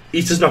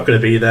 He's just not going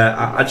to be there.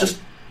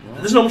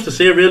 There's not much to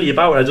say really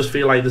about it. I just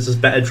feel like there's just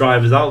better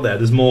drivers out there.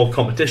 There's more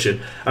competition,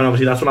 and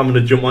obviously that's what I'm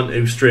going to jump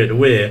onto straight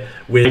away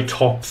with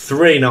top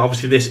 3. Now,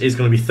 obviously this is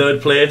going to be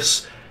 3rd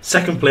place,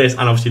 2nd place,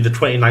 and obviously the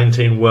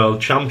 2019 World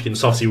Champion.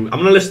 So obviously I'm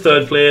going to list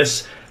 3rd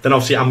place. Then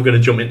obviously I'm going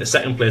to jump into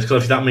 2nd place, because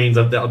obviously that means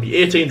that there'll be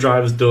 18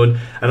 drivers done,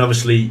 and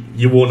obviously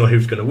you won't know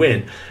who's going to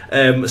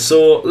win.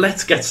 So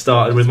let's get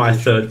started with my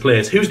 3rd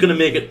place. Who's going to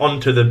make it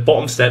onto the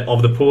bottom step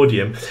of the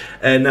podium?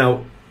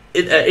 Now,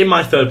 in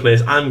my 3rd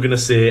place, I'm going to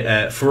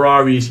say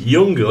Ferrari's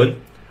young gun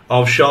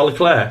of Charles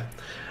Leclerc.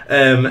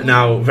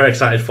 Now, very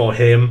excited for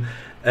him.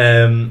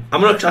 I'm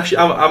going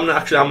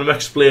to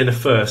explain it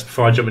first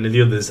before I jump into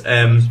the others.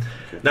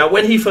 Now,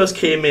 when he first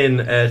came in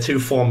to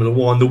Formula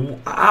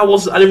 1, I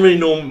didn't really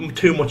know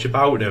too much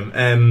about him.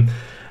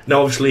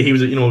 Now, obviously, he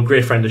was a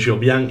great friend of Joe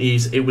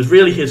Bianchi's. It was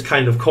really his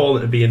kind of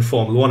calling to be in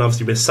Formula 1,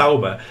 obviously with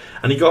Sauber,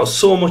 and he got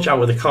so much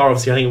out of the car.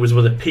 Obviously, I think it was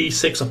a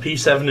P6 or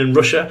P7 in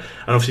Russia,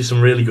 and obviously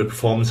some really good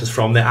performances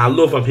from there. I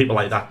love when people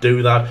like that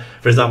do that.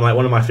 For example, like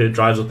one of my favourite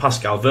drivers was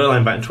Pascal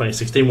Wehrlein back in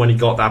 2016 when he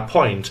got that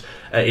point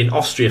in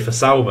Austria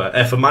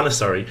for Manor,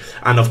 sorry,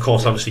 and of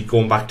course, obviously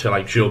going back to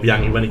like Joe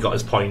Bianchi when he got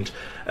his point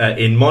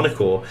in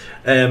Monaco.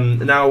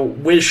 Now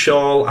with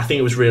Charles, I think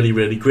it was really,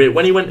 really great.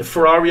 When he went to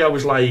Ferrari, I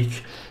was like,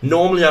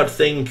 normally I'd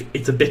think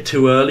it's a bit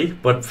too early,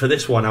 but for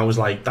this one I was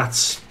like, I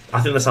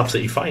think that's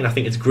absolutely fine. I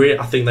think it's great.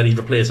 I think that he's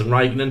replacing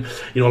Raikkonen,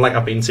 you know, like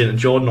I've been saying to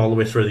Jordan all the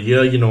way through the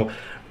year. You know,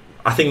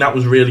 I think that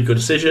was a really good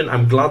decision.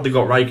 I'm glad they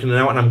got Raikkonen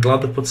out, and I'm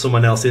glad they put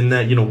someone else in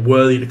there, you know,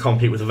 worthy to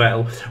compete with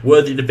Vettel,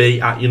 worthy to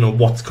be at, you know,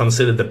 what's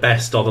considered the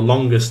best or the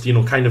longest, you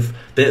know, kind of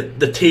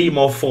the team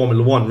of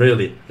Formula 1,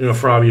 really. You know,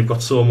 Ferrari have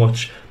got so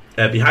much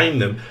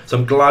behind them, so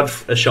I'm glad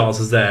Charles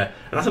is there,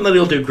 and I think that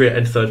he'll do great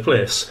in 3rd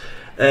place.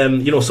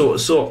 You know, so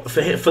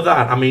for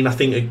that, I mean, I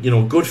think, you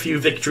know, good few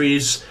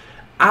victories.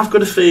 I've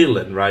got a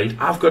feeling, right?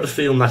 I've got a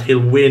feeling that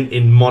he'll win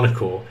in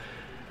Monaco.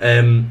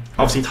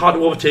 Obviously, it's hard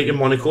to overtake in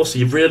Monaco, so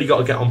you've really got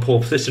to get on pole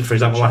position. For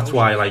example, that's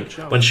why, like,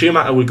 when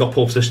Schumacher got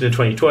pole position in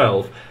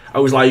 2012, I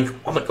was like,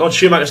 oh my God,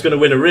 Schumacher's going to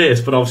win a race,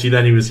 but obviously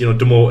then he was, you know,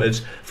 demoted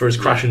for his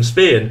crash in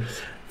Spain.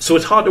 So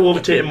it's hard to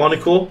overtake in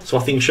Monaco. So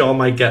I think Charles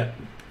might get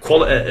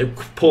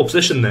pole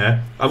position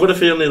there. I've got a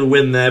feeling he'll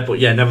win there, but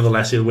yeah,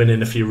 nevertheless, he'll win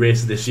in a few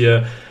races this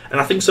year, and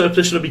I think 3rd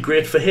position will be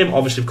great for him.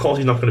 Obviously, of course,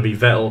 he's not going to be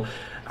Vettel.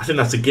 I think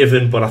that's a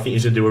given, but I think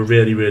he's going to do a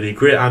really, really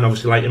great, and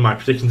obviously, like in my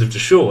predictions have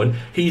just shown,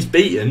 he's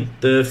beaten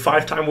the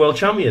 5-time world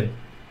champion.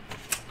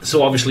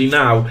 So obviously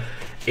now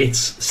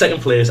it's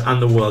 2nd place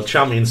and the world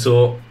champion.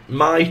 So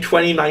my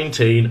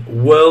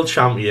 2019 world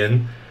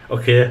champion,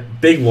 okay,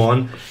 big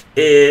one,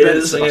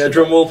 is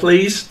drum roll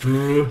please.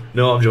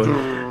 No, I'm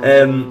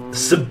joking.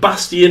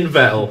 Sebastian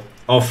Vettel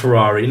of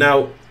Ferrari.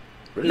 Now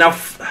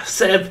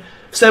Seb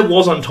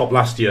was on top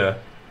last year.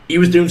 He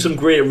was doing some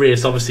great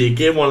race. Obviously,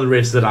 again, one of the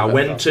races that I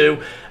went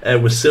to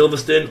was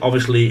Silverstone.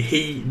 Obviously,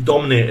 he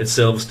dominated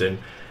Silverstone.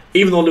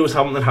 Even though Lewis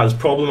Hamilton had his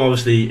problem,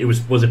 obviously, it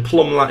was a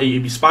plumb.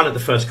 He span at the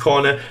first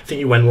corner. I think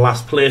he went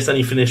last place. Then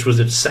he finished, was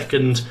it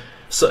second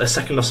or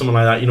something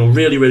like that. You know,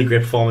 really, really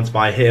great performance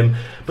by him.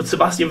 But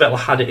Sebastian Vettel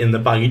had it in the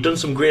bag. He'd done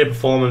some great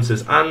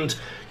performances, and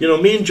you know,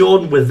 me and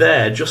Jordan were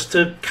there just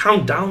to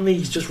count down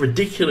these just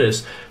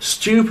ridiculous,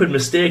 stupid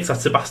mistakes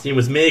that Sebastian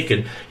was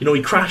making. You know,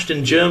 he crashed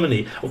in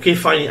Germany. Okay,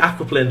 fine, he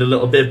aquaplaned a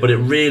little bit, but it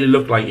really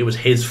looked like it was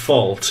his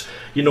fault.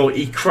 You know,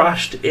 he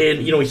crashed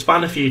in, you know, he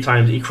span a few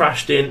times. He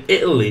crashed in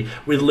Italy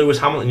with Lewis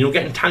Hamilton, you know,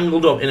 getting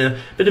tangled up in a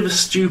bit of a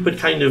stupid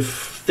kind of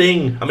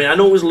thing. I mean, I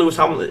know it was Lewis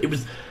Hamilton, it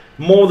was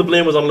more the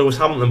blame was on Lewis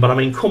Hamilton, but I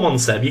mean, come on,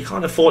 Seb, you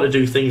can't afford to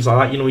do things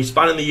like that. You know, he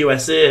span in the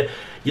USA,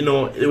 you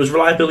know, there was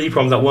reliability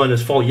problems that weren't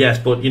his fault, yes,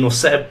 but, you know,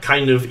 Seb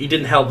he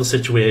didn't help the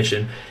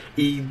situation.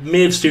 He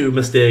made stupid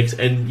mistakes,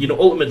 and, you know,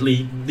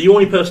 ultimately, the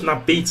only person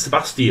that beat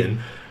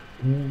Sebastian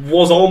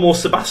was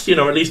almost Sebastian,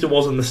 or at least it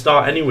was in the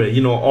start anyway.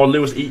 Or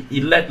Lewis,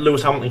 he let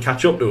Lewis Hamilton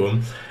catch up to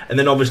him, and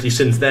then obviously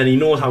since then he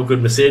knows how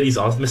good Mercedes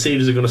are.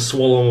 Mercedes are going to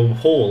swallow him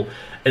whole,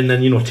 and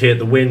then take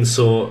the win.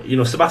 So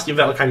Sebastian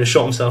Vettel kind of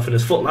shot himself in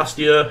his foot last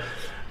year.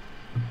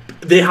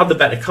 They had the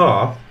better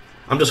car.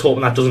 I'm just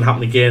hoping that doesn't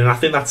happen again, and I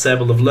think that Seb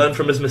will have learned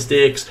from his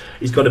mistakes.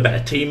 He's got a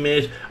better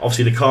teammate.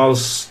 Obviously, the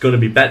car's going to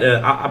be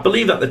better. I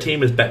believe that the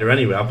team is better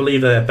anyway. I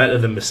believe they're better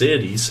than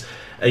Mercedes.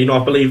 I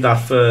believe that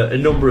for a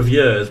number of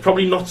years,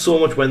 probably not so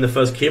much when they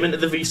first came into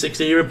the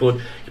V6 era, but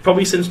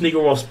probably since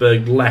Nico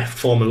Rosberg left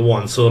Formula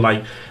 1. So,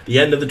 like, the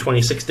end of the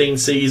 2016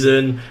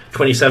 season,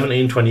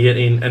 2017,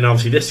 2018, and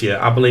obviously this year,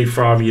 I believe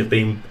Ferrari have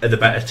been the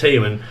better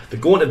team, and they're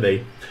going to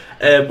be.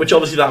 Which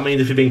obviously that means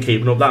if you've been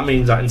keeping up, that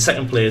means that in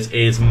second place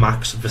is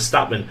Max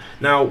Verstappen.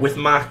 Now with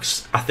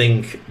Max, I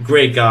think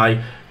great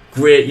guy,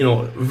 great,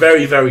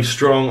 very, very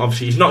strong.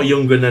 Obviously he's not a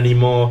young gun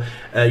anymore,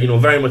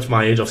 very much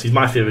my age. Obviously he's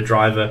my favourite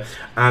driver,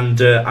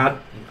 and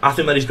I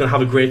think that he's going to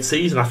have a great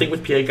season. I think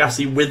with Pierre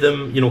Gasly with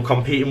him,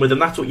 competing with him,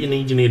 that's what you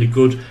need. You need a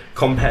good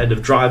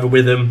competitive driver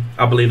with him.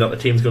 I believe that the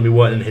team's going to be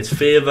working in his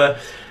favour.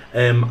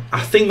 I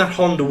think that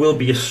Honda will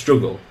be a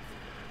struggle.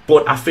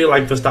 But I feel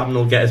like Verstappen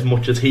will get as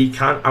much as he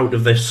can out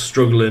of this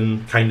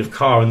struggling kind of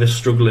car and this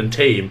struggling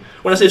team.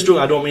 When I say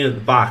struggling, I don't mean at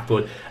the back,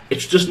 but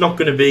it's just not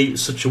going to be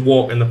such a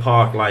walk in the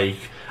park like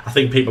I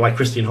think people like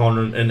Christian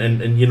Horner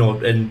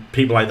and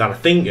people like that are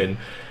thinking.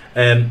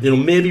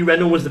 Maybe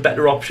Renault was the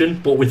better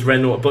option, but with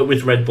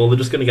Red Bull, they're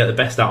just going to get the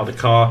best out of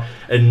the car.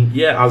 And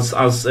yeah,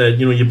 as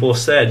you both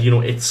said,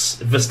 it's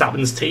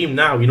Verstappen's team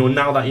now.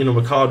 Now that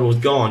Ricciardo's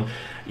gone.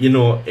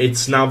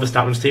 It's now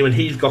Verstappen's team, and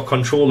he's got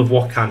control of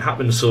what can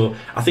happen. So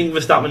I think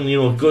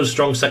Verstappen, good,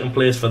 strong second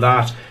place for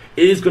that.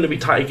 It is going to be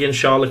tight against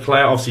Charles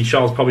Leclerc. Obviously,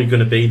 Charles probably going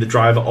to be the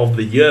driver of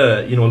the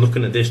year.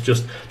 Looking at this,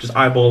 just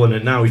eyeballing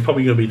it now, he's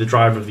probably going to be the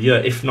driver of the year.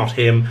 If not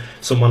him,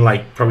 someone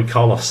like probably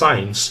Carlos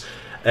Sainz.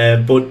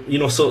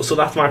 So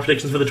that's my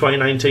predictions for the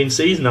 2019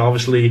 season. Now,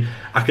 obviously,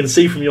 I can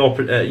see from your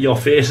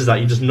faces that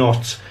you're just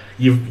not.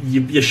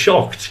 You're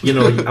shocked,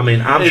 I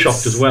mean, I'm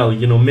shocked as well,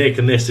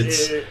 making this,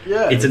 it's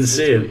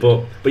insane,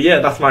 but yeah,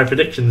 that's my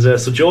predictions.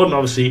 So Jordan,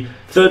 obviously,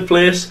 third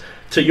place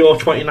to your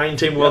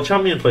 2019 World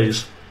Champion,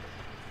 please.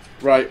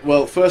 Right,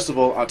 well, first of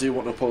all, I do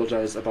want to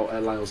apologise about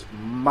Lyle's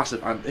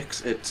massive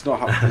antics. It's not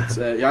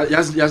happening. He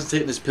hasn't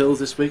taken his pills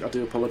this week. I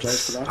do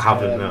apologise for that. I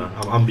haven't, no.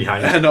 I'm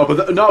behind. No,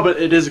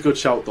 but it is a good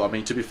shout, though. I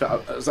mean, to be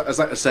fair, as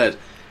I said,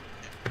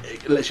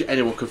 literally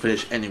anyone could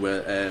finish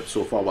anywhere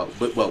so far.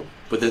 Below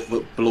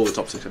the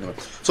top 6 anyway.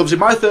 So obviously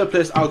my third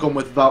place, I've gone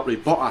with Valtteri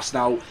Bottas.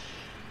 Now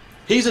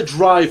he's a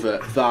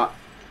driver that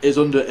is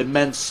under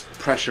immense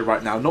pressure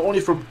right now, not only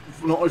from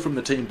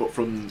the team but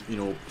from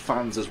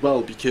fans as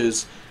well,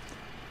 because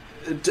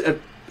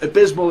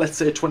abysmal, let's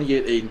say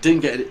 2018,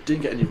 didn't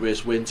get any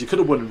race wins. He could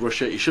have won in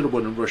Russia, he should have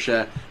won in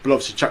Russia, but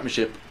obviously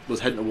championship was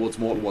heading more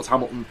towards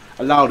Hamilton,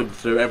 allowed him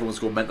through. Everyone's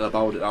going mental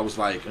about it. I was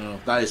like,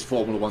 that is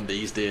Formula 1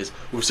 these days.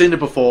 We've seen it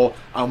before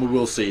and we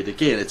will see it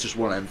again. It's just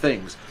one of them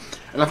things.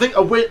 And I think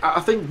what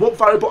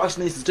Valtteri Bottas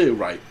needs to do,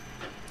 right,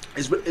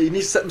 is he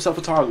needs to set himself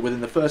a target within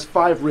the first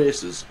 5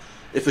 races,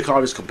 if the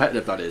car is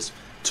competitive, that is,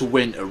 to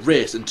win a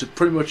race, and to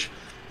pretty much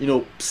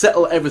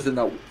settle everything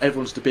that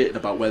everyone's debating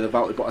about, whether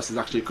Valtteri Bottas is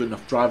actually a good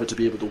enough driver to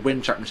be able to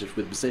win championships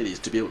with Mercedes,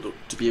 to be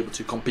able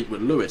to compete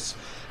with Lewis.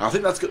 And I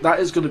think that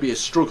is going to be a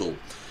struggle,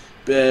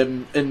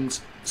 and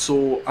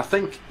so I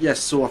think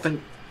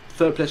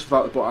third place for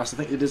Valtteri Bottas. I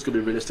think it is going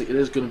to be realistic. It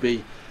is going to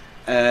be,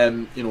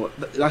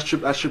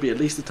 that should be at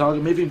least the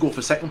target. Maybe even go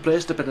for second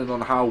place, depending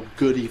on how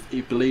good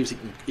he believes he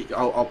can,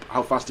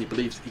 how fast he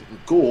believes he can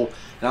go,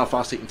 and how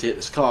fast he can take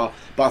this car.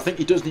 But I think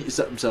he does need to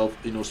set himself,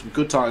 some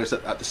good targets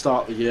at the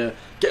start of the year.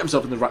 Get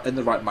himself in the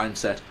right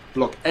mindset.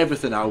 Block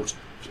everything out.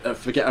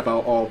 Forget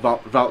about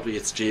Valtteri,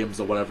 it's James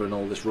or whatever and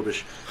all this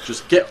rubbish.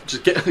 Just get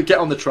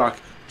on the track.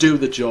 Do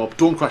the job.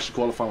 Don't crash the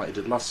qualifying like you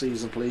did last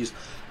season, please.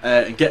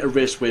 And get a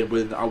race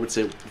win. I would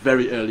say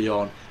very early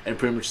on, and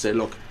pretty much say,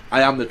 look,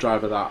 I am the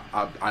driver that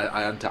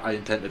I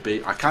intend to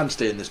be. I can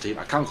stay in this team.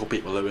 I can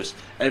compete with Lewis.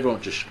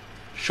 Everyone just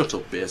shut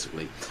up,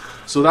 basically.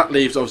 So that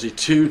leaves obviously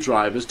 2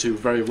 drivers, 2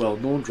 very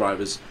well-known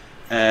drivers.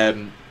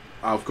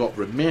 I've got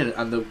remaining,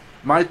 and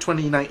my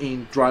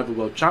 2019 driver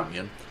world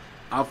champion,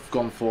 I've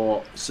gone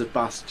for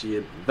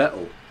Sebastian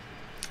Vettel.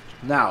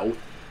 Now,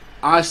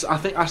 I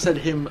think I said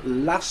him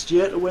last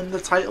year to win the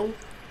title,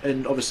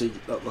 and obviously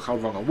look how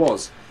wrong I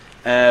was.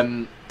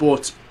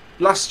 But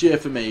last year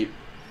for me,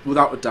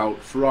 without a doubt,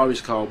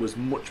 Ferrari's car was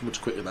much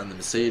quicker than the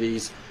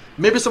Mercedes.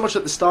 Maybe so much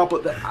at the start,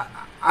 but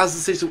as the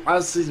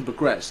season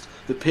progressed,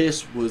 the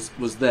pace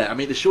was there. I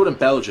mean, they showed in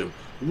Belgium.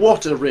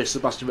 What a race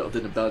Sebastian Vettel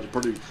did in Belgium!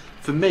 Probably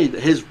for me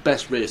his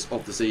best race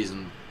of the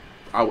season.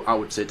 I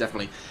would say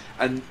definitely.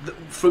 And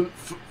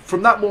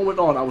from that moment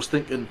on, I was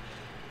thinking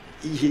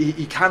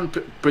he can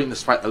bring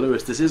this fight to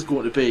Lewis. This is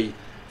going to be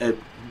a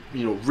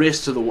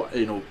race to the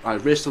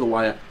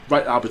wire,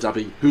 right at Abu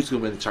Dhabi. Who's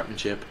going to win the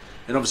championship?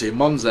 And obviously in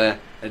Monza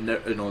and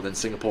then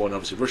Singapore and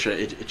obviously Russia,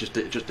 it just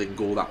didn't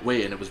go that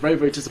way, and it was very,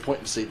 very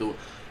disappointing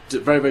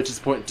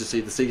to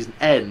see the season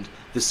end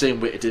the same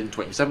way it did in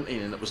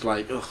 2017. And it was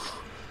like, ugh,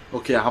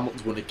 okay,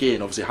 Hamilton's won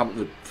again. Obviously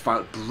Hamilton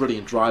found a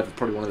brilliant driver,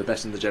 probably one of the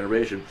best in the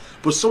generation,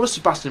 but so is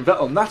Sebastian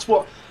Vettel, and that's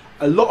what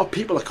a lot of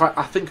people are quite,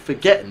 I think,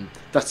 forgetting,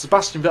 that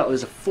Sebastian Vettel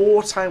is a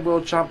 4-time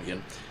world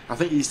champion. I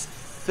think he's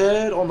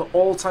third on the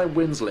all-time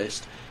wins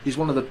list. He's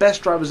one of the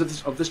best drivers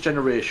of this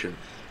generation,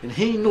 and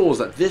he knows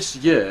that this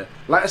year,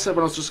 like I said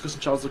when I was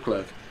discussing Charles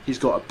Leclerc, he's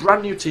got a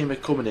brand new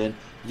teammate coming in,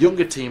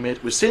 younger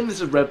teammate. We're seeing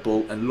this at Red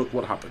Bull, and look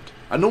what happened.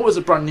 I know it was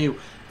a brand new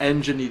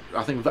engine.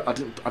 I don't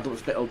know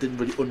if Vettel didn't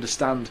really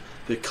understand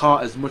the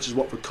car as much as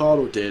what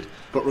Ricciardo did,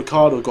 but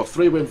Ricciardo got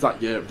 3 wins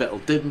that year.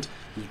 Vettel didn't.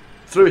 He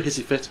threw a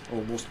hissy fit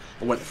almost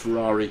and went to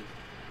Ferrari.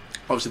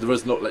 Obviously,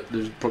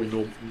 there's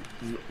probably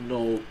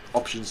no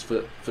options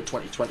for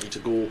 2020 to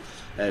go.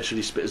 Should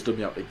he spit his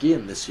dummy out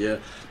again this year?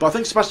 But I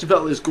think Sebastian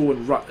Vettel is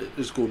going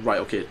right.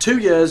 Okay, 2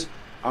 years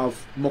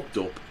I've mucked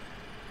up.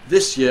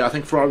 This year, I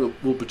think Ferrari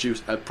will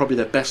produce probably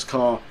their best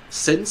car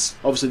since.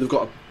 Obviously, they've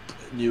got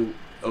a new.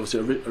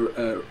 Obviously,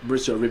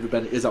 Mauricio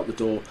Arriva is out the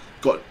door.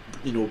 Got,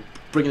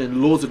 bringing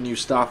in loads of new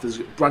staff. There's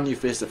a brand new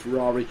face at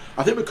Ferrari.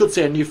 I think we could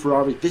say a new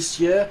Ferrari this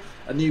year,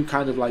 a new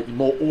kind of like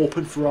more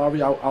open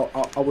Ferrari. I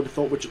would have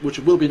thought, which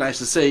will be nice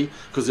to see,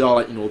 because they are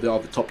like, they are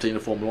the top team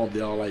of Formula 1.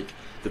 They are like,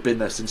 they've been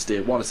there since day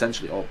 1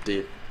 essentially, or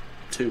day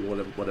 2,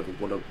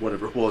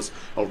 whatever it was,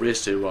 or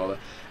race 2 rather.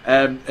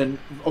 And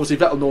obviously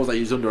Vettel knows that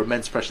he's under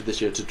immense pressure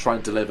this year to try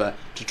and deliver,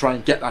 to try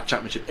and get that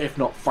championship, if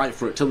not fight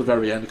for it till the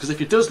very end. Because if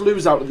he does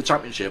lose out in the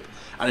championship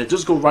and it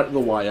does go right to the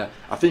wire,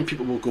 I think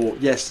people will go,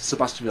 yes,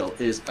 Sebastian Vettel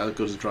is as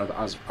good a driver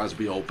as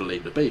we all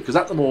believe to be. Because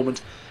at the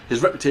moment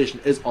his reputation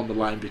is on the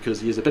line,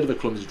 because he is a bit of a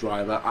clumsy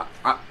driver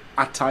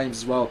at times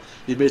as well.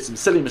 He's made some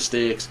silly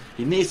mistakes.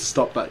 He needs to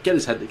stop that, get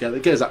his head together,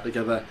 get his act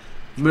together,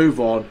 move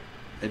on,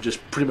 and just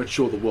pretty much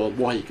show the world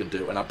what he can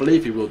do. And I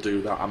believe he will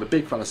do that. I'm a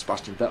big fan of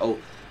Sebastian Vettel.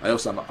 I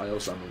also am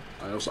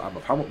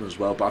of Hamilton as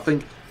well. But I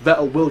think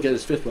Vettel will get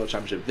his 5th world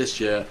championship this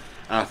year,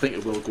 and I think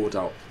it will go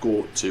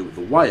to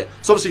the wire.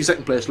 So obviously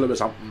second place, Lewis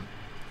Hamilton.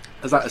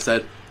 As I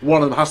said,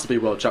 one of them has to be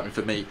world champion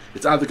for me.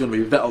 It's either going to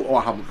be Vettel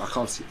or Hamilton. I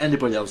can't see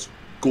anybody else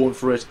going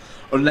for it,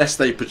 unless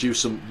they produce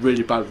some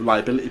really bad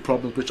reliability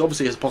problems, which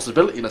obviously is a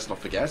possibility, let's not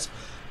forget.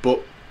 But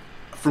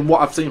from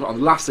what I've seen on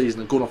the last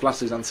season, and going off last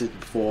season and the season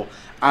before,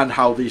 and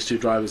how these two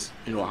drivers,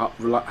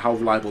 how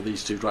reliable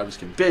these two drivers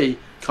can be,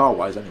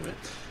 car-wise anyway,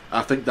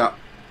 I think that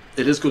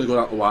it is going to go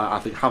out the wire. I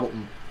think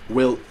Hamilton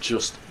will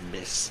just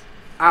miss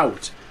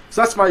out.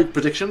 So that's my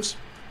predictions.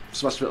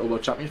 Sebastian Vettel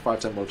world champion,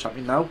 5-time world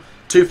champion now.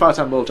 2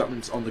 5-time world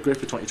champions on the grid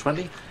for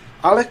 2020.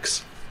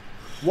 Alex,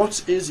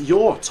 what is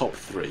your top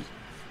 3?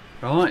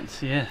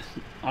 Right, yeah.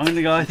 I'm going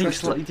to go, I think,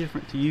 slightly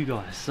different to you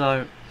guys.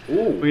 So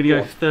we're going to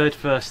go 3rd,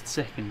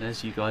 1st, 2nd,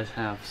 as you guys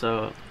have.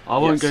 So I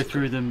won't go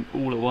through them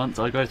all at once.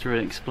 I'll go through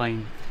and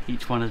explain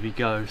each one as we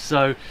go.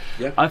 So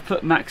I've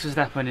put Max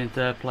Verstappen in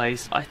 3rd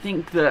place. I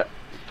think that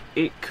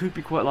it could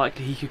be quite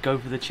likely he could go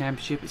for the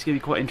championship. It's going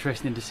to be quite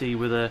interesting to see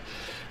whether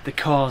the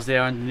cars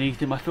there underneath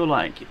him. I feel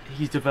like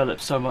he's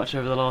developed so much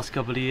over the last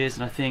couple of years,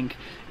 and I think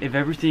if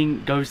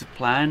everything goes to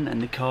plan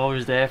and the car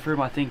is there for him,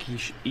 I think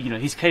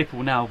he's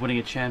capable now of winning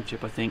a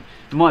championship. I think,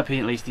 in my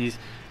opinion at least, he's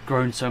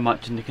grown so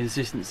much and the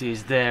consistency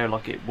is there,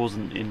 like it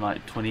wasn't in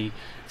like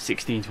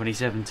 2016,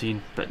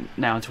 2017, but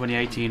now in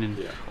 2018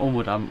 and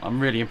onward, I'm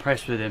really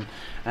impressed with him.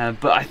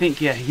 But I think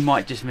he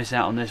might just miss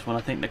out on this one.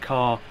 I think the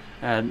car.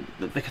 I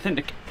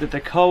think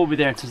the car will be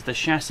there in terms of the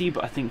chassis,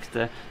 but I think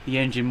the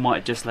engine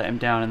might just let him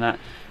down, and that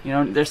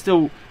they're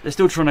still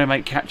trying to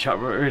make catch up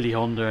early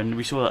Honda, and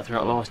we saw that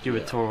throughout last year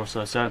with Toro.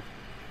 So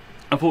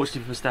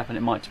unfortunately for Verstappen,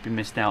 it might just be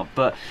missed out.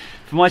 But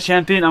for my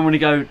champion, I'm going to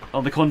go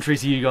on the contrary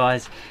to you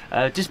guys,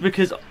 just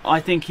because I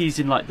think he's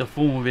in like the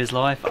form of his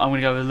life. I'm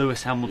going to go with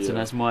Lewis Hamilton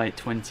as my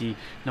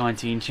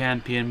 2019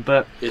 champion.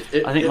 But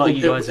I think like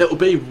you guys, it'll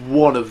be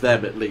one of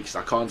them at least.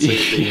 I can't see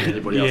it being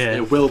anybody else.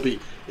 It will be.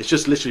 It's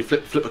just literally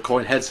flip a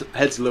coin,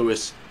 heads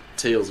Lewis,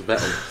 tails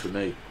Vettel for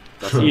me.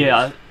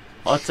 That's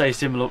I'd say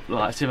similar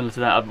to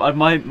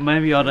that.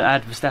 Maybe I'd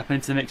add Verstappen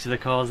into the mix of the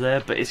cars there,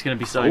 but it's going to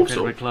be so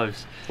incredibly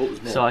close.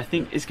 So I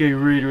think it's going to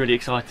be really, really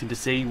exciting to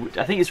see.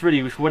 I think it's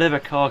really, whatever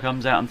car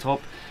comes out on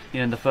top,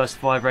 in the first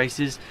 5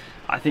 races,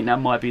 I think that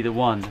might be the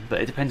one.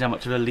 But it depends how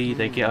much of a lead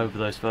they get over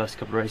those first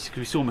couple of races. Because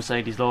we saw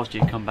Mercedes last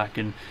year come back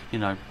and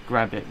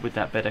grab it with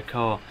that better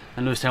car.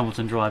 And Lewis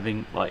Hamilton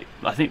driving,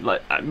 I think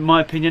in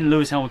my opinion,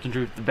 Lewis Hamilton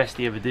drove the best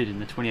he ever did in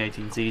the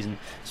 2018 season,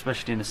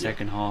 especially in the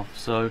second half.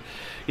 So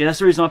that's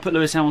the reason I put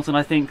Lewis Hamilton.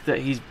 I think that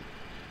he's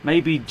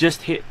maybe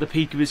just hit the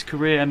peak of his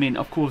career. I mean,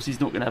 of course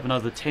he's not going to have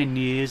another 10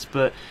 years,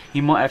 but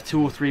he might have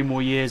 2 or 3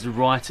 more years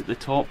right at the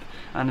top,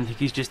 and I think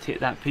he's just hit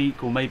that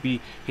peak, or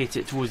maybe hit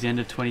it towards the end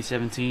of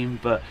 2017.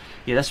 But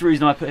that's the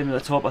reason I put him at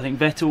the top. I think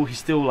Vettel, he's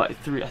still I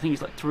think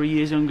he's 3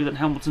 years younger than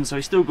Hamilton, so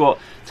he's still got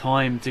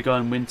time to go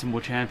and win some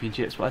more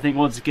championships. But I think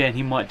once again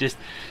he might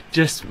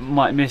just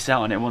might miss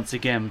out on it once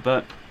again.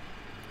 But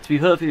to be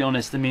perfectly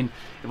honest, I mean,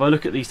 if I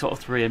look at these top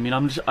three, I mean,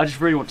 I just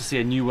really want to see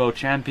a new world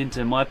champion,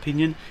 in my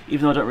opinion,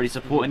 even though I don't really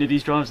support any of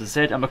these drivers. As I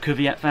said, I'm a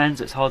Kvyat fan,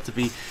 so it's hard to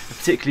be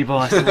particularly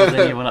biased towards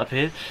anyone up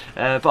here.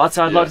 But I'd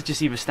say I'd like to just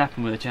see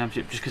Verstappen with a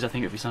championship, just because I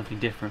think it'd be something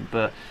different.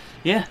 But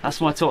yeah,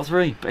 that's my top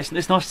three. But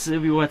it's nice to see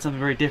we all had something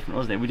very different,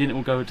 wasn't it? We didn't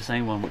all go with the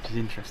same one, which is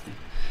interesting.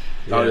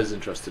 That is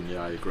interesting,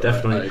 yeah, I agree.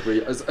 Definitely. I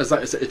agree. As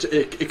I said,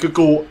 it could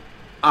go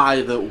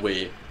either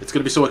way. It's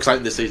going to be so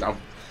exciting this season.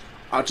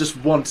 I just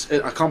want.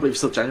 I can't believe it's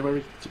still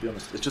January. To be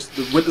honest, it's just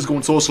the winter's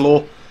going so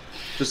slow.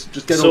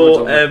 Just get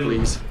over it,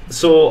 please.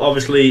 So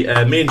obviously,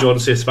 me and Jordan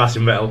say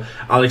Sebastian Vettel.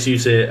 Alex, you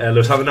say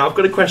Lewis Hamilton. Now I've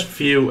got a question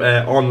for you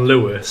on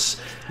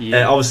Lewis.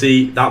 Yeah.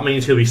 Obviously, that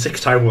means he'll be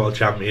 6-time world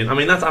champion. I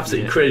mean, that's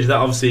absolutely crazy. That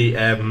obviously.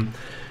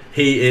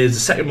 He is the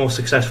second most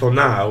successful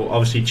now,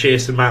 obviously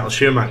chasing Michael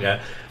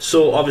Schumacher.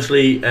 So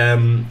obviously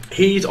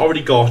he's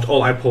already got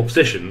all-out pole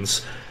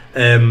positions.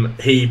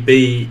 He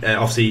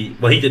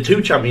did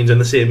 2 champions in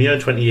the same year, in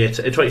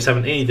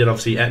 2017. He did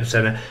obviously Ayrton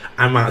Senna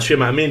and Michael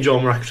Schumacher. Me and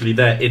John were actually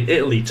there in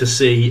Italy to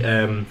see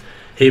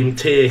him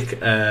take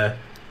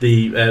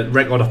the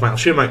record of Michael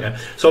Schumacher.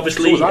 So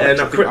obviously,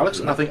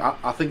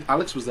 I think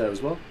Alex was there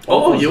as well.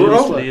 Oh, you were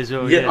all there?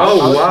 Yeah.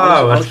 Oh,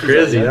 wow, that's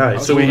crazy. Yeah.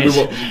 So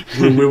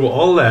we were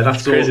all there.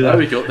 That's crazy. There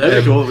we go.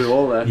 We were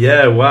all there.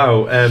 Yeah.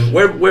 Wow.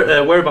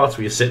 Whereabouts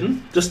were you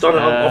sitting? Just on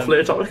an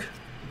off-later topic.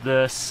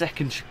 The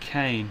second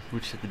chicane,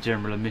 which is the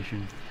general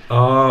admission.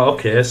 Oh,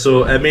 okay.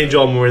 So me and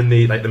John were in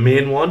the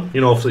main one,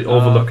 obviously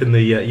overlooking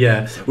the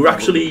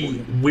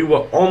we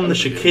were on the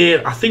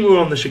chicane. I think we were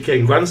on the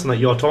chicane grandstand that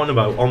you're talking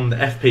about on the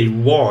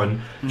FP1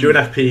 during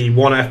FP1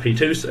 or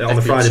FP2 on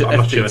the Friday. But I'm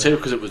not sure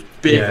because it was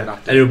big. Yeah.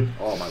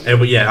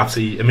 But yeah,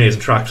 absolutely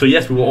amazing track. So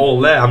yes, we were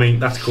all there. I mean,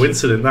 that's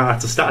coincident.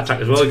 That's a stat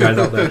attack as well, guys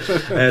out there.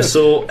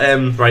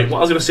 Right. What I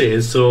was going to say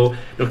is,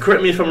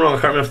 correct me if I'm wrong. I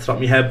can't remember off the top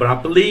of my head, but I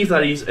believe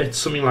that it's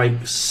something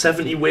like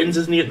 70 wins,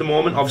 isn't he, at the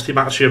moment? Obviously,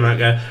 Max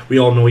Schumacher, we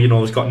all know,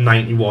 he's got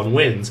 91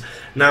 wins.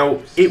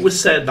 Now, it was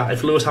said that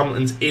if Lewis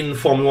Hamilton's in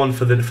Formula 1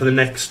 for the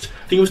next,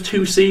 I think it was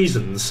 2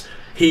 seasons,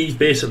 he's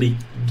basically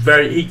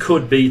he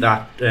could beat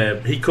that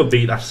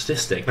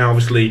statistic. Now,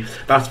 obviously,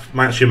 that's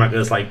Max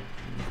Schumacher's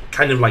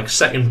kind of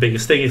second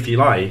biggest thing, if you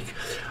like.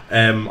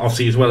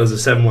 Obviously, as well as the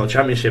 7 World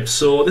Championships.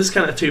 So this is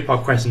kind of a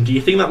 2-part question. Do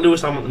you think that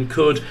Lewis Hamilton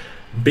could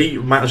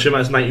beat Michael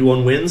Schumacher's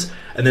 91 wins,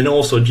 and then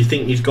also do you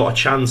think he's got a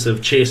chance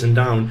of chasing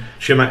down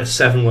Schumacher's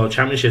 7 World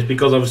Championships?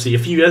 Because obviously a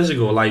few years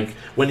ago,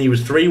 when he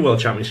was 3 World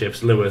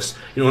Championships, Lewis,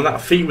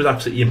 that feat was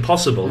absolutely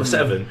impossible, the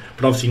 7,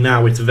 but obviously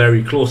now it's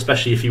very close,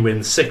 especially if he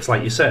wins 6,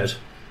 like you said.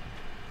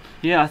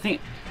 Yeah, I think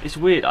it's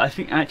weird. I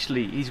think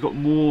actually he's got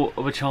more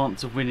of a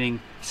chance of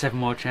winning 7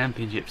 World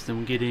Championships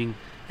than getting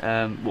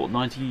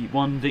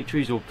 91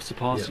 victories or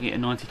surpassing it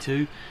in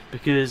 92,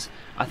 because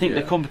I think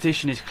the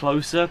competition is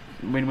closer.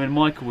 When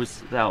Michael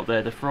was out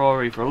there, the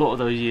Ferrari for a lot of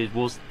those years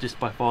was just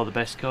by far the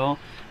best car.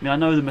 I mean, I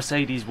know the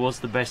Mercedes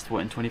was the best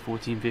in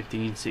 2014,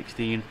 15,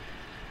 16,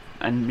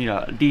 and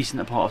a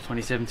decent part of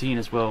 2017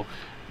 as well,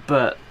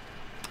 but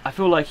I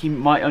feel like he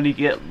might only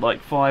get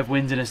 5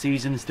 wins in a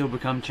season and still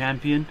become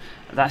champion.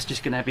 That's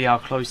just going to be how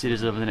close it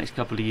is over the next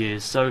couple of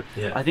years. So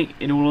I think,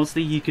 in all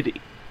honesty, he could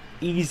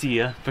easily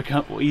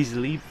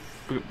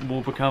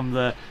become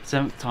the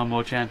 7th time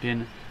world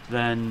champion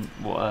than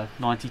a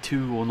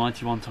 92 or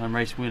 91 time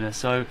race winner.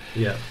 So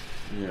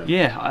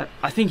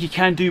I think he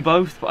can do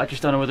both, but I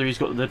just don't know whether he's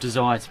got the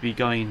desire to be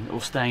going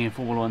or staying in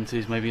Formula 1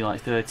 to maybe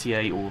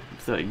 38 or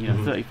 30,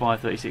 35,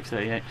 36,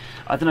 38.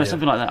 I don't know,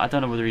 something like that. I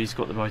don't know whether he's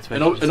got the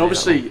motivation. And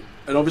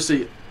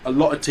obviously, a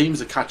lot of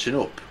teams are catching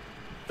up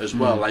as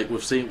well.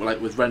 We've seen,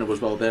 with Renault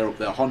as well. They're up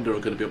there. Honda are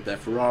going to be up there.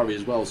 Ferrari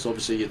as well. So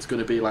obviously, it's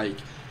going to be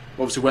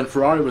obviously when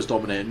Ferrari was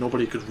dominating,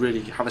 nobody could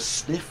really have a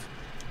sniff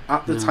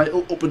at the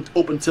title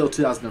up until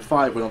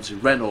 2005, when obviously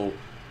Renault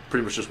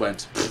pretty much just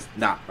went,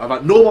 nah, I'm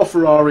like, no more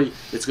Ferrari.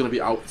 It's going to be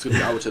out. It's going to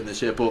be out in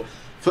this year. But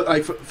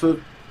for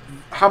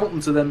Hamilton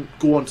to then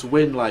go on to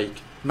win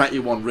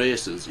 91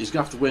 races, he's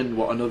going to have to win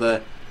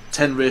another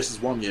 10 races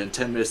one year and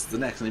 10 races the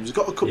next, and he's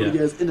got a couple of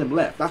years in him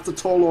left. That's a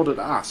tall order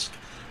to ask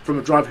from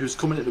a driver who's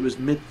coming into his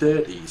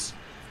mid-30s.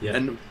 Yeah.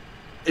 And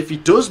if he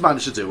does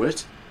manage to do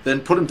it, then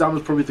put him down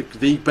as probably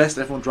the best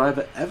F1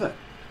 driver ever,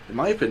 in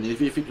my opinion,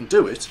 if he can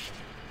do it.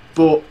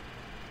 But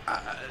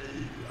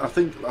I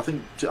think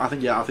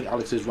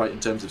Alex is right in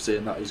terms of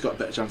saying that he's got a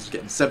better chance of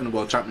getting 7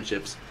 World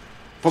Championships,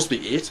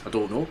 possibly 8. I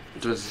don't know,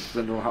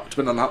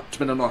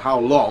 depending on how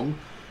long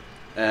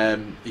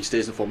he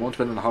stays in Formula 1,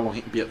 depending on how long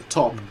he can be at the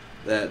top,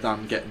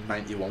 than getting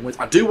 91 wins.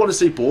 I do want to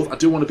see both. I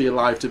do want to be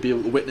alive to be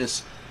able to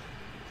witness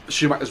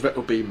Schumacher's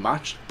record being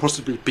matched,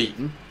 possibly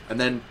beaten, and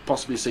then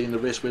possibly seeing the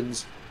race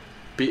wins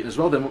beaten as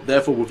well.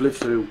 Therefore, we've lived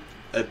through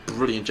a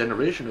brilliant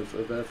generation of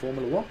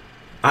Formula 1.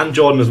 And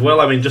Jordan as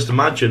well. I mean, just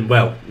imagine.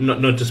 Well,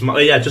 just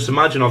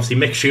imagine. Obviously,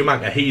 Mick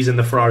Schumacher. He's in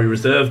the Ferrari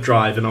reserve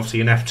drive, and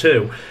obviously in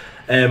F2.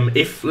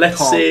 If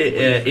let's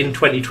say in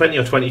 2020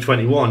 or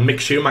 2021, Mick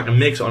Schumacher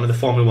makes it onto the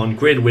Formula 1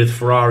 grid with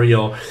Ferrari,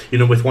 or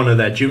with one of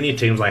their junior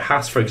teams like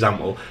Haas, for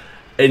example,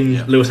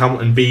 and Lewis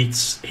Hamilton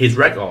beats his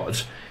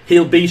record,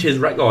 he'll beat his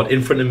record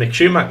in front of Mick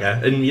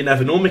Schumacher, and you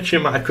never know, Mick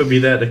Schumacher could be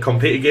there to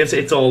compete against it.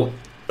 It's all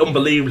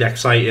unbelievably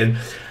exciting,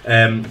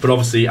 but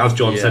obviously, as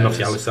John said, and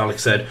obviously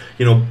Alex said,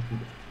 you know,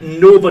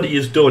 nobody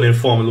is done in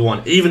Formula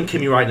 1. Even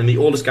Kimi Raikkonen, the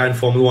oldest guy in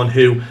Formula 1,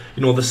 who,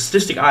 you know, the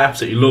statistic I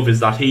absolutely love is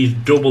that he's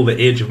double the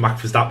age of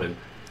Max Verstappen.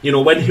 You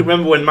know,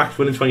 remember when Max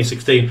won in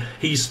 2016,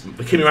 Kimi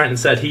Raikkonen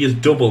said he is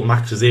double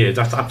Max's age.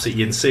 That's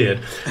absolutely insane.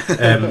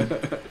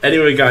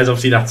 Anyway, guys,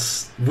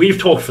 obviously we've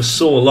talked for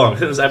so long. I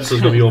think this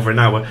episode's going to be over an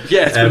hour.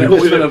 Yeah,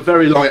 it's been a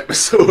very long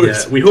episode.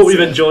 Yeah, we hope you've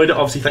enjoyed it.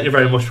 Obviously, thank you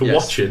very much for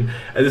watching.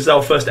 This is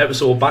our first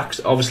episode back.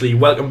 Obviously,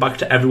 welcome back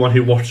to everyone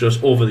who watched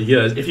us over the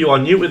years. If you are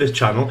new to this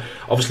channel,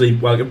 obviously,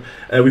 welcome.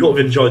 We hope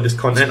you've enjoyed this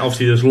content.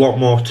 Obviously, there's a lot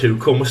more to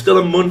come. We're still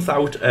a month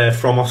out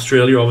from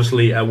Australia,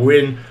 obviously.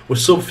 We're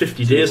sub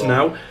 50 days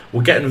now.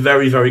 We're getting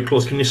very, very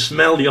close. Can you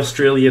smell the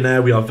Australian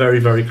air? We are very,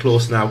 very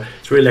close now.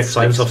 It's really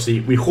exciting. So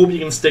obviously, we hope you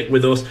can stick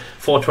with us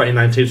for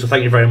 2019. So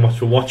thank you very much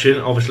for watching.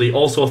 Obviously,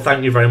 also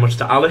thank you very much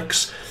to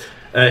Alex,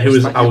 who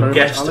is our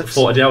guest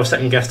for today, our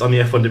second guest on the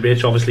F1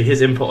 debate. Obviously,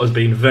 his input has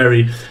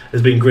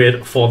been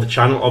great for the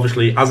channel.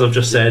 Obviously, as I've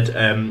just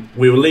said,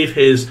 we will leave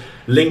his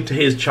link to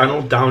his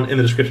channon down in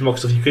the description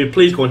box. So if you could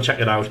please go and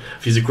check it out.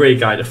 He's a great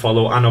guy to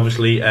follow, and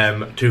obviously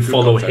to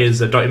follow his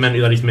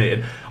documentary that he's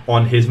made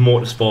on his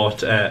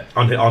motorsport,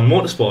 on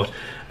motorsport,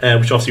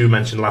 which obviously we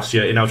mentioned last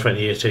year in our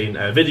 2018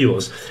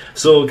 videos.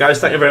 So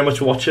guys, thank you very much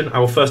for watching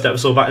our first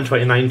episode back in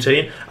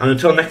 2019, and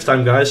until next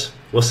time, guys,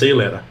 we'll see you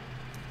later.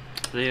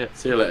 See ya.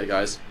 See you later,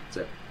 guys.